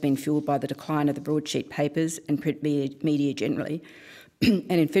Australia has been fuelled by the decline of the broadsheet papers and print media generally,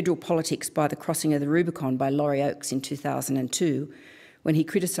 and in federal politics by the crossing of the Rubicon by Laurie Oakes in 2002, when he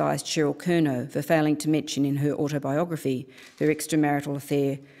criticised Cheryl Kernot for failing to mention in her autobiography her extramarital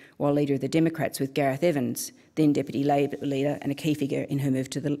affair while leader of the Democrats with Gareth Evans, then Deputy Labor leader and a key figure in her move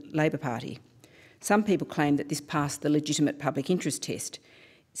to the Labor Party. Some people claim that this passed the legitimate public interest test,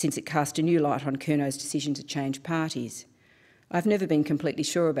 since it cast a new light on Kernot's decision to change parties. I've never been completely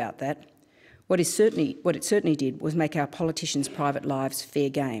sure about that. What it certainly did was make our politicians' private lives fair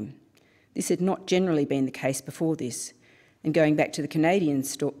game. This had not generally been the case before this. And going back to the Canadian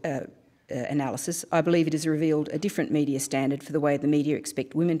analysis, I believe it has revealed a different media standard for the way the media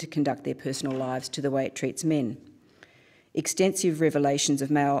expect women to conduct their personal lives to the way it treats men. Extensive revelations of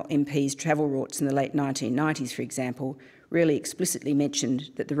male MPs' travel routes in the late 1990s, for example, rarely explicitly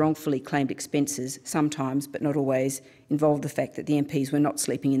mentioned that the wrongfully claimed expenses sometimes, but not always, involved the fact that the MPs were not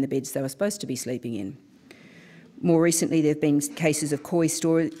sleeping in the beds they were supposed to be sleeping in. More recently, there have been cases of coy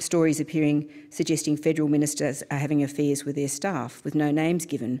stories appearing suggesting federal ministers are having affairs with their staff, with no names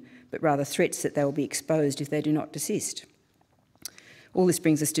given, but rather threats that they will be exposed if they do not desist. All this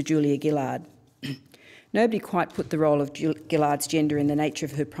brings us to Julia Gillard. Nobody quite put the role of Gillard's gender in the nature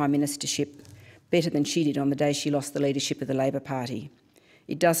of her prime ministership better than she did on the day she lost the leadership of the Labor Party.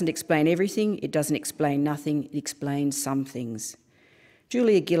 It doesn't explain everything, it doesn't explain nothing, it explains some things.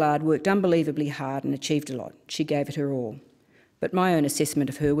 Julia Gillard worked unbelievably hard and achieved a lot. She gave it her all. But my own assessment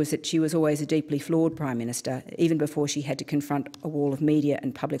of her was that she was always a deeply flawed Prime Minister, even before she had to confront a wall of media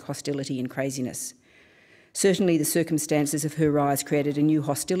and public hostility and craziness. Certainly the circumstances of her rise created a new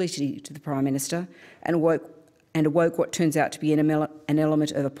hostility to the Prime Minister and awoke what turns out to be an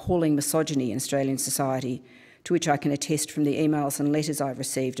element of appalling misogyny in Australian society, to which I can attest from the emails and letters I've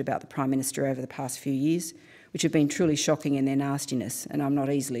received about the Prime Minister over the past few years, which have been truly shocking in their nastiness, and I'm not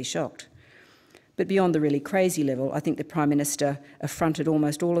easily shocked. But beyond the really crazy level, I think the Prime Minister affronted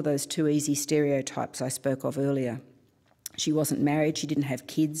almost all of those too easy stereotypes I spoke of earlier. She wasn't married, she didn't have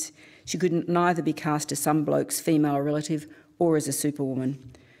kids, she could neither be cast as some bloke's female relative or as a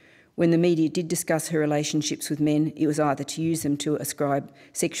superwoman. When the media did discuss her relationships with men, it was either to use them to ascribe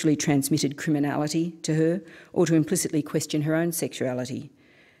sexually transmitted criminality to her or to implicitly question her own sexuality.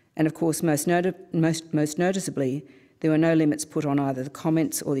 And of course, most noticeably, there were no limits put on either the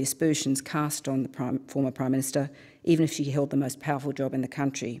comments or the aspersions cast on the former Prime Minister, even if she held the most powerful job in the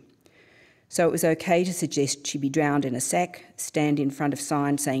country. So it was okay to suggest she be drowned in a sack, stand in front of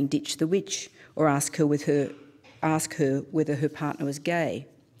signs saying "ditch the witch," or ask her whether her partner was gay.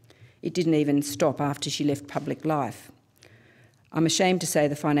 It didn't even stop after she left public life. I'm ashamed to say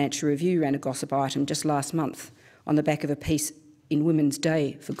the Financial Review ran a gossip item just last month on the back of a piece in Women's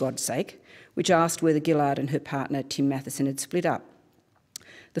Day, for God's sake, which asked whether Gillard and her partner Tim Matheson had split up.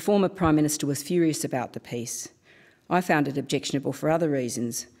 The former Prime Minister was furious about the piece. I found it objectionable for other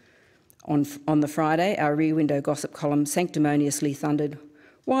reasons. On the Friday, our Rear Window gossip column sanctimoniously thundered,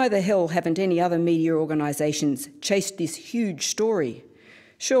 "Why the hell haven't any other media organisations chased this huge story?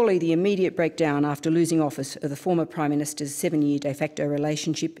 Surely the immediate breakdown after losing office of the former Prime Minister's 7-year de facto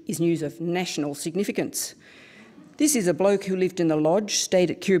relationship is news of national significance. This is a bloke who lived in the lodge,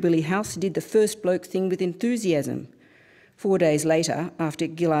 stayed at Kirribilli House, did the first bloke thing with enthusiasm." 4 days later, after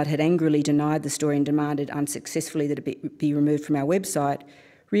Gillard had angrily denied the story and demanded unsuccessfully that it be removed from our website,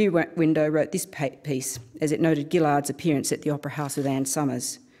 Rear Window wrote this piece as it noted Gillard's appearance at the Opera House with Anne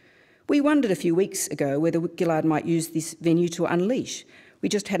Summers. "We wondered a few weeks ago whether Gillard might use this venue to unleash. We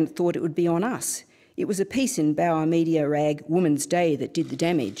just hadn't thought it would be on us. It was a piece in Bauer media rag Women's Day that did the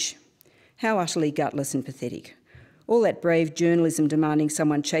damage." How utterly gutless and pathetic. All that brave journalism demanding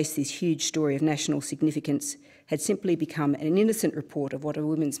someone chase this huge story of national significance had simply become an innocent report of what a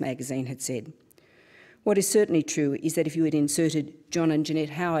women's magazine had said. What is certainly true is that if you had inserted John and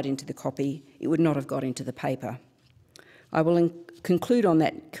Jeanette Howard into the copy, it would not have got into the paper. I will conclude on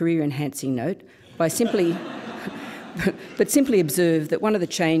that career-enhancing note by simply observe that one of the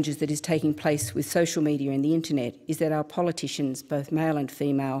changes that is taking place with social media and the internet is that our politicians, both male and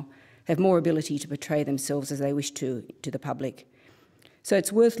female, have more ability to portray themselves as they wish to the public. So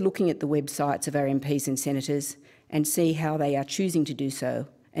it's worth looking at the websites of our MPs and senators and see how they are choosing to do so,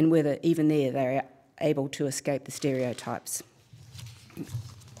 and whether even there they are able to escape the stereotypes.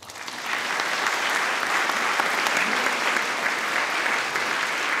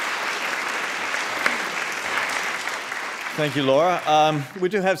 Thank you, Laura. We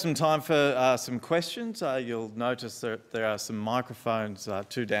do have some time for some questions. You'll notice that there are some microphones,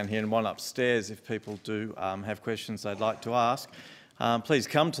 2 down here and 1 upstairs, if people do have questions they'd like to ask. Please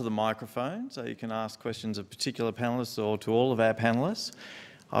come to the microphone so you can ask questions of particular panellists or to all of our panellists.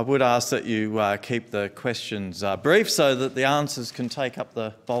 I would ask that you keep the questions brief so that the answers can take up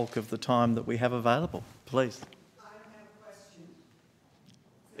the bulk of the time that we have available. Please. I don't have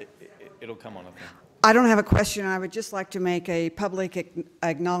a question. It'll come on, I think. I don't have a question. I would just like to make a public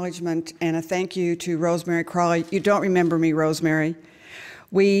acknowledgement and a thank you to Rosemary Crowley. You don't remember me, Rosemary.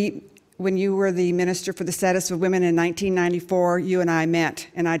 When you were the Minister for the Status of Women in 1994, you and I met,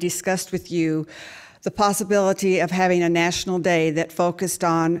 and I discussed with you the possibility of having a national day that focused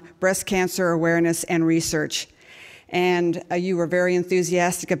on breast cancer awareness and research. And you were very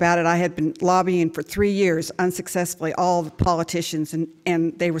enthusiastic about it. I had been lobbying for 3 years unsuccessfully, all the politicians,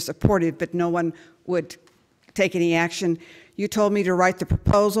 and they were supportive, but no one would take any action. You told me to write the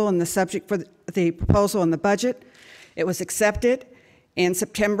proposal and the subject for the proposal and the budget. It was accepted. In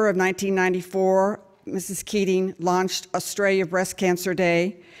September of 1994, Mrs. Keating launched Australia Breast Cancer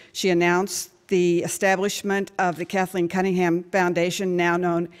Day. She announced the establishment of the Kathleen Cunningham Foundation, now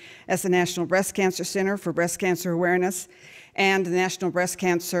known as the National Breast Cancer Center for Breast Cancer Awareness, and the National Breast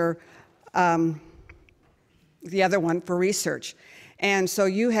Cancer, the other one, for research. And so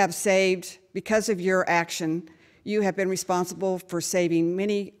you have saved, because of your action, you have been responsible for saving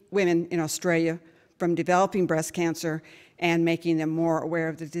many women in Australia from developing breast cancer and making them more aware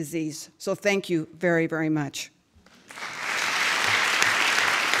of the disease. So thank you very, very much.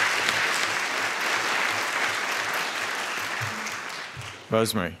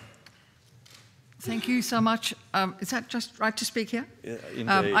 Rosemary. Thank you so much. Is that just right to speak here? Yeah,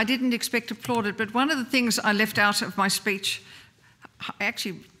 indeed. I didn't expect to applaud it, but one of the things I left out of my speech, I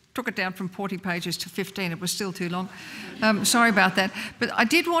actually took it down from 40 pages to 15. It was still too long. Sorry about that. But I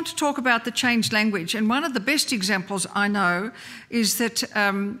did want to talk about the changed language. And one of the best examples I know is that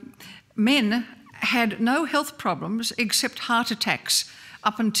men had no health problems except heart attacks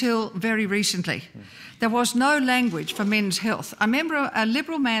up until very recently. There was no language for men's health. I remember a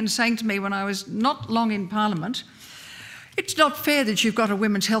Liberal man saying to me when I was not long in Parliament, "It's not fair that you've got a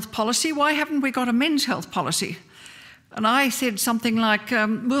women's health policy. Why haven't we got a men's health policy?" And I said something like,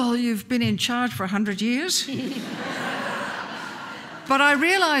 well, you've been in charge for 100 years. But I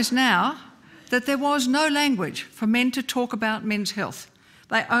realise now that there was no language for men to talk about men's health.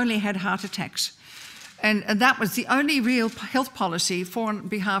 They only had heart attacks. And that was the only real health policy on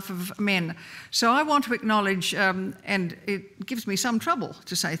behalf of men. So I want to acknowledge, and it gives me some trouble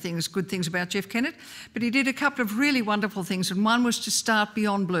to say good things about Jeff Kennett, but he did a couple of really wonderful things, and one was to start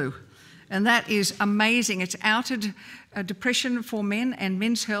Beyond Blue. And that is amazing. It's outed depression for men and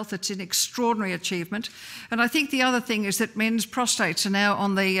men's health. It's an extraordinary achievement. And I think the other thing is that men's prostates are now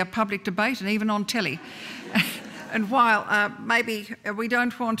on the public debate and even on telly. And while maybe we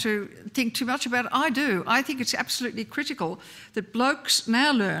don't want to think too much about it, I do. I think it's absolutely critical that blokes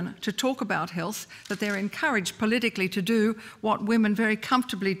now learn to talk about health, that they're encouraged politically to do what women very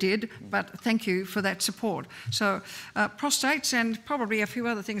comfortably did, but thank you for that support. So prostates and probably a few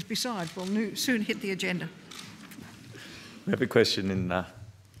other things besides will soon hit the agenda. We have a question in the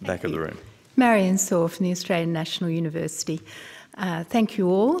back of the room. Marion Saw from the Australian National University. Thank you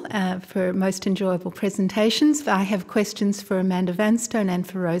all for most enjoyable presentations. I have questions for Amanda Vanstone and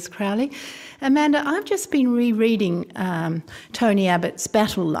for Rose Crowley. Amanda, I've just been rereading Tony Abbott's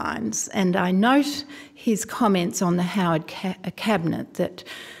battle lines, and I note his comments on the Howard cabinet that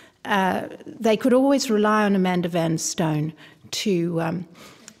they could always rely on Amanda Vanstone to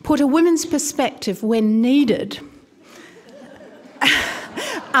put a women's perspective when needed.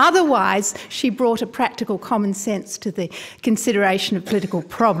 Otherwise, she brought a practical common sense to the consideration of political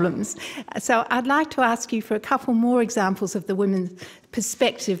problems. So I'd like to ask you for a couple more examples of the women's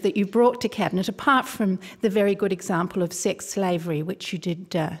perspective that you brought to Cabinet, apart from the very good example of sex slavery, which you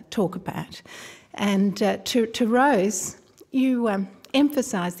did talk about. And to Rose, you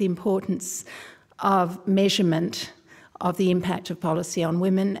emphasised the importance of measurement of the impact of policy on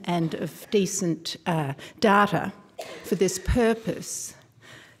women and of decent data for this purpose.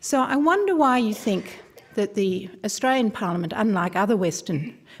 So I wonder why you think that the Australian Parliament, unlike other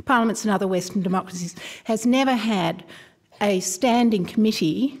Western parliaments and other Western democracies, has never had a standing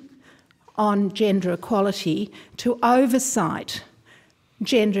committee on gender equality to oversight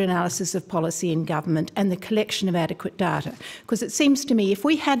gender analysis of policy in government and the collection of adequate data. Because it seems to me if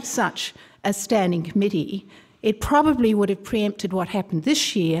we had such a standing committee, it probably would have preempted what happened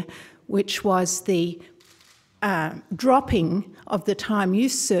this year, which was the dropping of the Time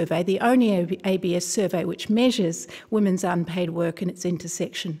Use Survey, the only ABS survey which measures women's unpaid work and its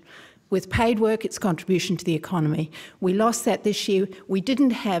intersection with paid work, its contribution to the economy. We lost that this year. We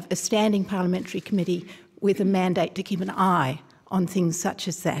didn't have a standing parliamentary committee with a mandate to keep an eye on things such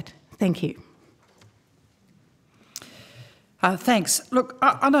as that. Thank you. Thanks. Look,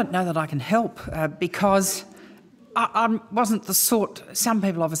 I don't know that I can help because I wasn't the sort. Some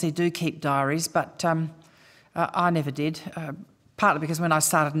people obviously do keep diaries, but I never did. Partly because when I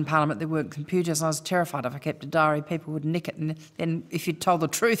started in Parliament there weren't computers. I was terrified if I kept a diary people would nick it, and then if you'd told the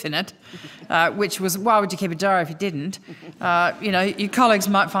truth in it, which was why would you keep a diary if you didn't? You know, your colleagues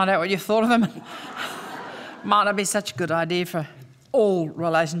might find out what you thought of them. Might not be such a good idea for all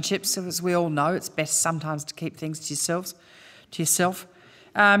relationships. As we all know, it's best sometimes to keep things to yourself.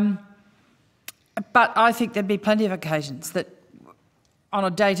 But I think there'd be plenty of occasions that on a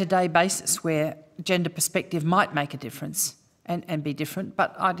day-to-day basis where gender perspective might make a difference and be different,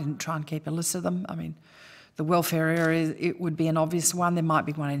 but I didn't try and keep a list of them. I mean, the welfare area, it would be an obvious one. There might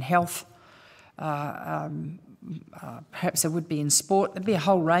be one in health. Perhaps there would be in sport. There'd be a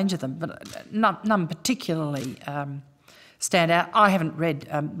whole range of them, but none particularly stand out. I haven't read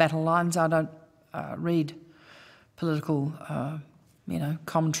Battle Lines. I don't read political, you know,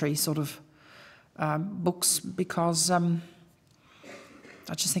 commentary sort of books because I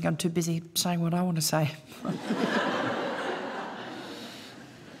just think I'm too busy saying what I want to say.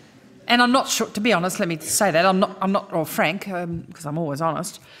 And I'm not sure, to be honest, let me say that, I'm not or frank, because I'm always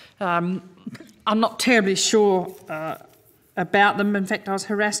honest, I'm not terribly sure about them. In fact, I was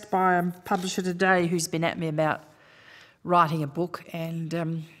harassed by a publisher today who's been at me about writing a book, and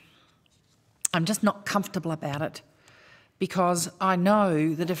I'm just not comfortable about it because I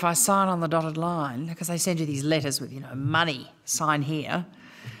know that if I sign on the dotted line, because they send you these letters with, you know, money, sign here,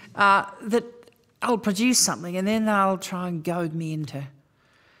 that I'll produce something and then they'll try and goad me into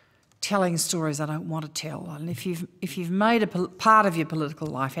telling stories I don't want to tell. And if you've made a part of your political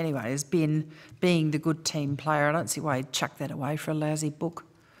life anyway has been being the good team player, I don't see why you'd chuck that away for a lousy book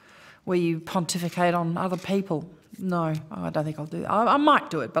where you pontificate on other people. No, I don't think I'll do that. I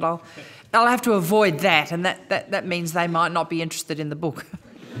might do it, but I'll have to avoid that, and that means they might not be interested in the book.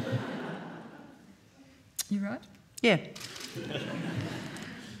 You right? Yeah.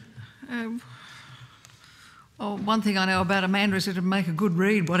 Well, one thing I know about Amanda is it'd make a good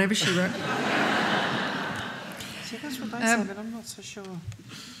read, whatever she wrote. See, that's what they say, but I'm not so sure.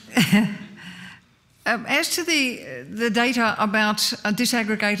 As to the data about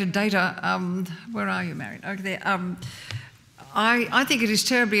disaggregated data, where are you, Marion? Over there. I think it is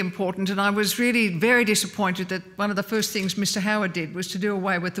terribly important, and I was really very disappointed that one of the first things Mr. Howard did was to do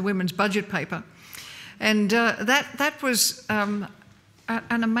away with the women's budget paper. And that was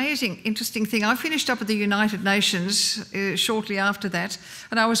an amazing, interesting thing. I finished up at the United Nations shortly after that,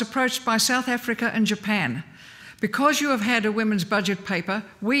 and I was approached by South Africa and Japan. Because you have had a women's budget paper,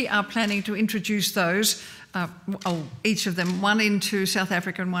 we are planning to introduce those, each of them, one into South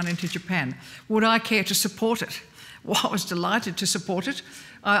Africa and one into Japan. Would I care to support it? Well, I was delighted to support it.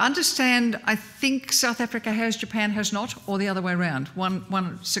 I understand, I think South Africa has, Japan has not, or the other way around.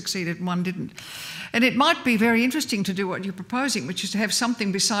 One succeeded and one didn't. And it might be very interesting to do what you're proposing, which is to have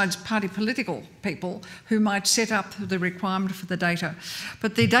something besides party political people who might set up the requirement for the data.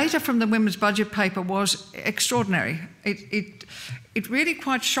 But the data from the women's budget paper was extraordinary. It really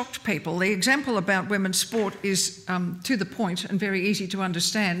quite shocked people. The example about women's sport is to the point and very easy to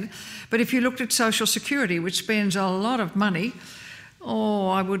understand. But if you looked at social security, which spends a lot of money,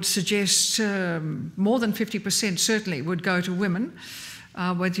 I would suggest more than 50% certainly would go to women.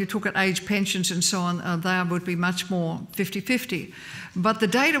 Whether you took at age pensions and so on, they would be much more 50-50. But the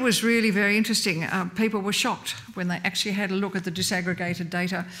data was really very interesting. People were shocked when they actually had a look at the disaggregated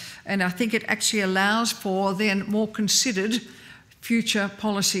data. And I think it actually allows for then more considered future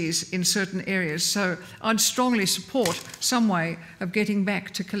policies in certain areas. So I'd strongly support some way of getting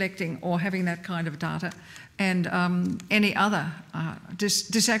back to collecting or having that kind of data and any other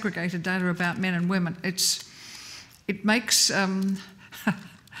disaggregated data about men and women. It makes,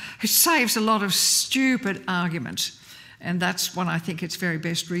 it saves a lot of stupid arguments And that's one I think its very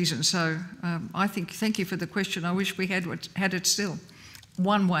best reason. So I think, thank you for the question. I wish we had it still,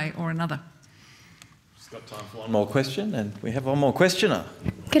 one way or another. We've got time for one more question, and we have one more questioner.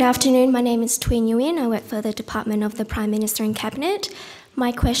 Good afternoon, my name is Tui Nguyen. I work for the Department of the Prime Minister and Cabinet.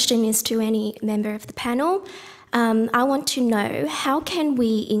 My question is to any member of the panel. I want to know, how can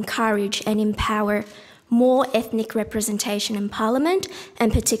we encourage and empower more ethnic representation in Parliament,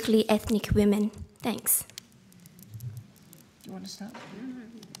 and particularly ethnic women? Thanks. Do you want to start?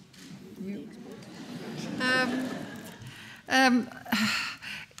 You.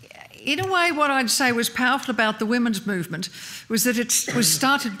 In a way, what I'd say was powerful about the women's movement was that it was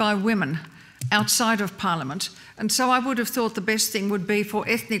started by women outside of Parliament. And so I would have thought the best thing would be for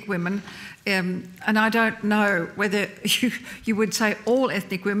ethnic women, and I don't know whether you would say all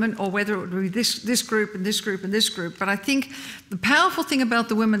ethnic women or whether it would be this group and this group and this group. But I think the powerful thing about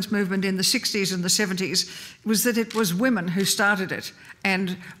the women's movement in the 60s and the 70s was that it was women who started it,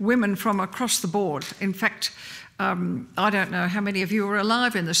 and women from across the board. In fact, I don't know how many of you were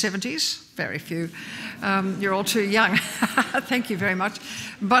alive in the 70s. Very few. You're all too young. Thank you very much.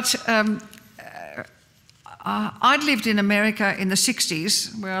 But I'd lived in America in the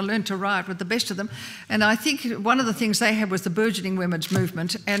 60s, where I learned to write with the best of them, and I think one of the things they had was the burgeoning women's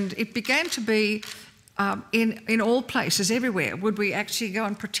movement, and it began to be in all places, everywhere. Would we actually go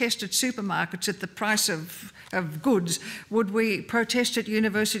and protest at supermarkets at the price of goods? Would we protest at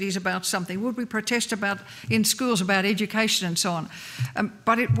universities about something? Would we protest in schools about education and so on?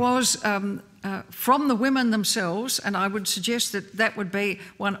 But it was from the women themselves, and I would suggest that that would be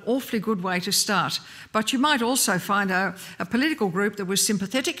one awfully good way to start. But you might also find a political group that was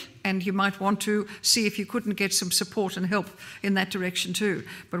sympathetic, and you might want to see if you couldn't get some support and help in that direction too.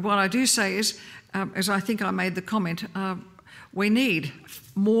 But what I do say is, as I think I made the comment, we need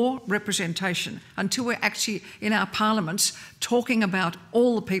more representation until we're actually in our parliaments talking about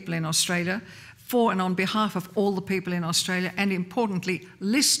all the people in Australia, for and on behalf of all the people in Australia, and importantly,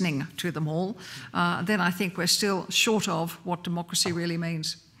 listening to them all. Then I think we're still short of what democracy really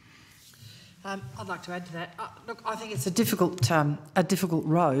means. I'd like to add to that. Look, I think it's a difficult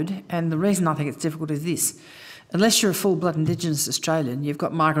road, and the reason I think it's difficult is this. Unless you're a full-blood Indigenous Australian, you've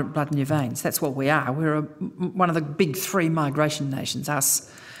got migrant blood in your veins. That's what we are. We're one of the big three migration nations,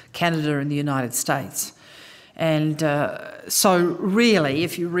 us, Canada and the United States. And so really,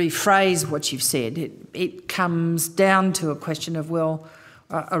 if you rephrase what you've said, it comes down to a question of, well,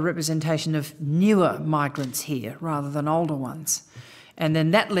 a representation of newer migrants here rather than older ones. And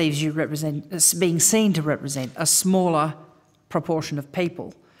then that leaves you being seen to represent a smaller proportion of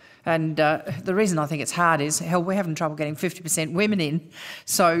people. And the reason I think it's hard is, hell, we're having trouble getting 50% women in.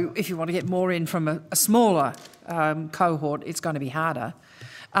 So if you want to get more in from a smaller cohort, it's going to be harder,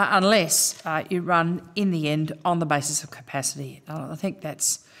 unless you run, in the end, on the basis of capacity. I think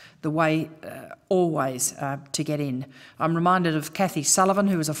that's the way always to get in. I'm reminded of Cathy Sullivan,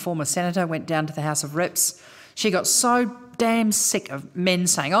 who was a former senator, went down to the House of Reps. She got so damn sick of men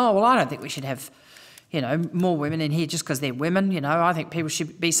saying, oh, well, I don't think we should have, more women in here just because they're women. I think people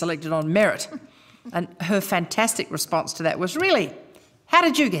should be selected on merit. And her fantastic response to that was, really, how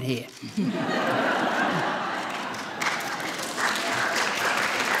did you get here?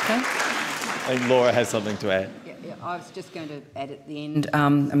 Okay. I think Laura has something to add. Yeah, I was just going to add at the end,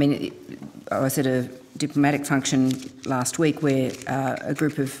 I was at a diplomatic function last week where a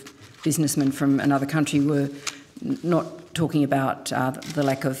group of businessmen from another country were not talking about the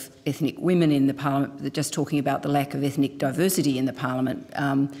lack of ethnic women in the parliament, but just talking about the lack of ethnic diversity in the parliament.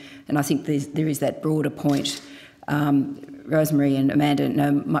 And I think there is that broader point. Rosemary and Amanda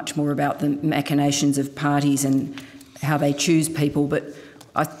know much more about the machinations of parties and how they choose people, but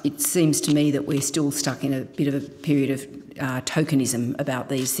it seems to me that we're still stuck in a bit of a period of tokenism about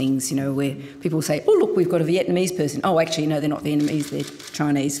these things, where people say, oh, look, we've got a Vietnamese person. Oh, actually, no, they're not Vietnamese, they're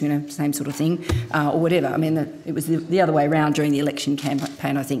Chinese, same sort of thing, or whatever. I mean, it was the other way around during the election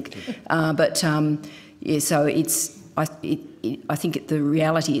campaign, I think. Yeah, so I think the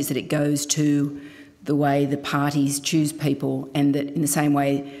reality is that it goes to the way the parties choose people, and that in the same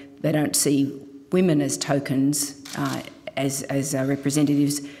way they don't see women as tokens, as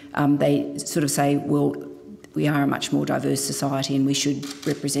representatives. They sort of say, well, we are a much more diverse society and we should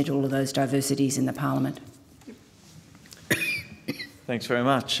represent all of those diversities in the parliament. Thanks very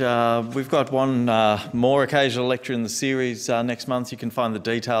much. We've got one more occasional lecture in the series next month. You can find the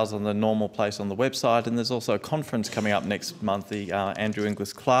details on the normal place on the website, and there's also a conference coming up next month, the Andrew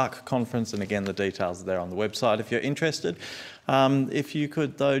Inglis Clark Conference, and again the details are there on the website if you're interested. If you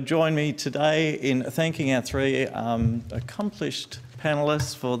could, though, join me today in thanking our three accomplished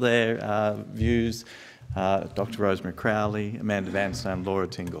panellists for their views Dr Rosemary Crowley, Amanda Vanstone, Laura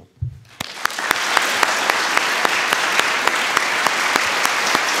Tingle.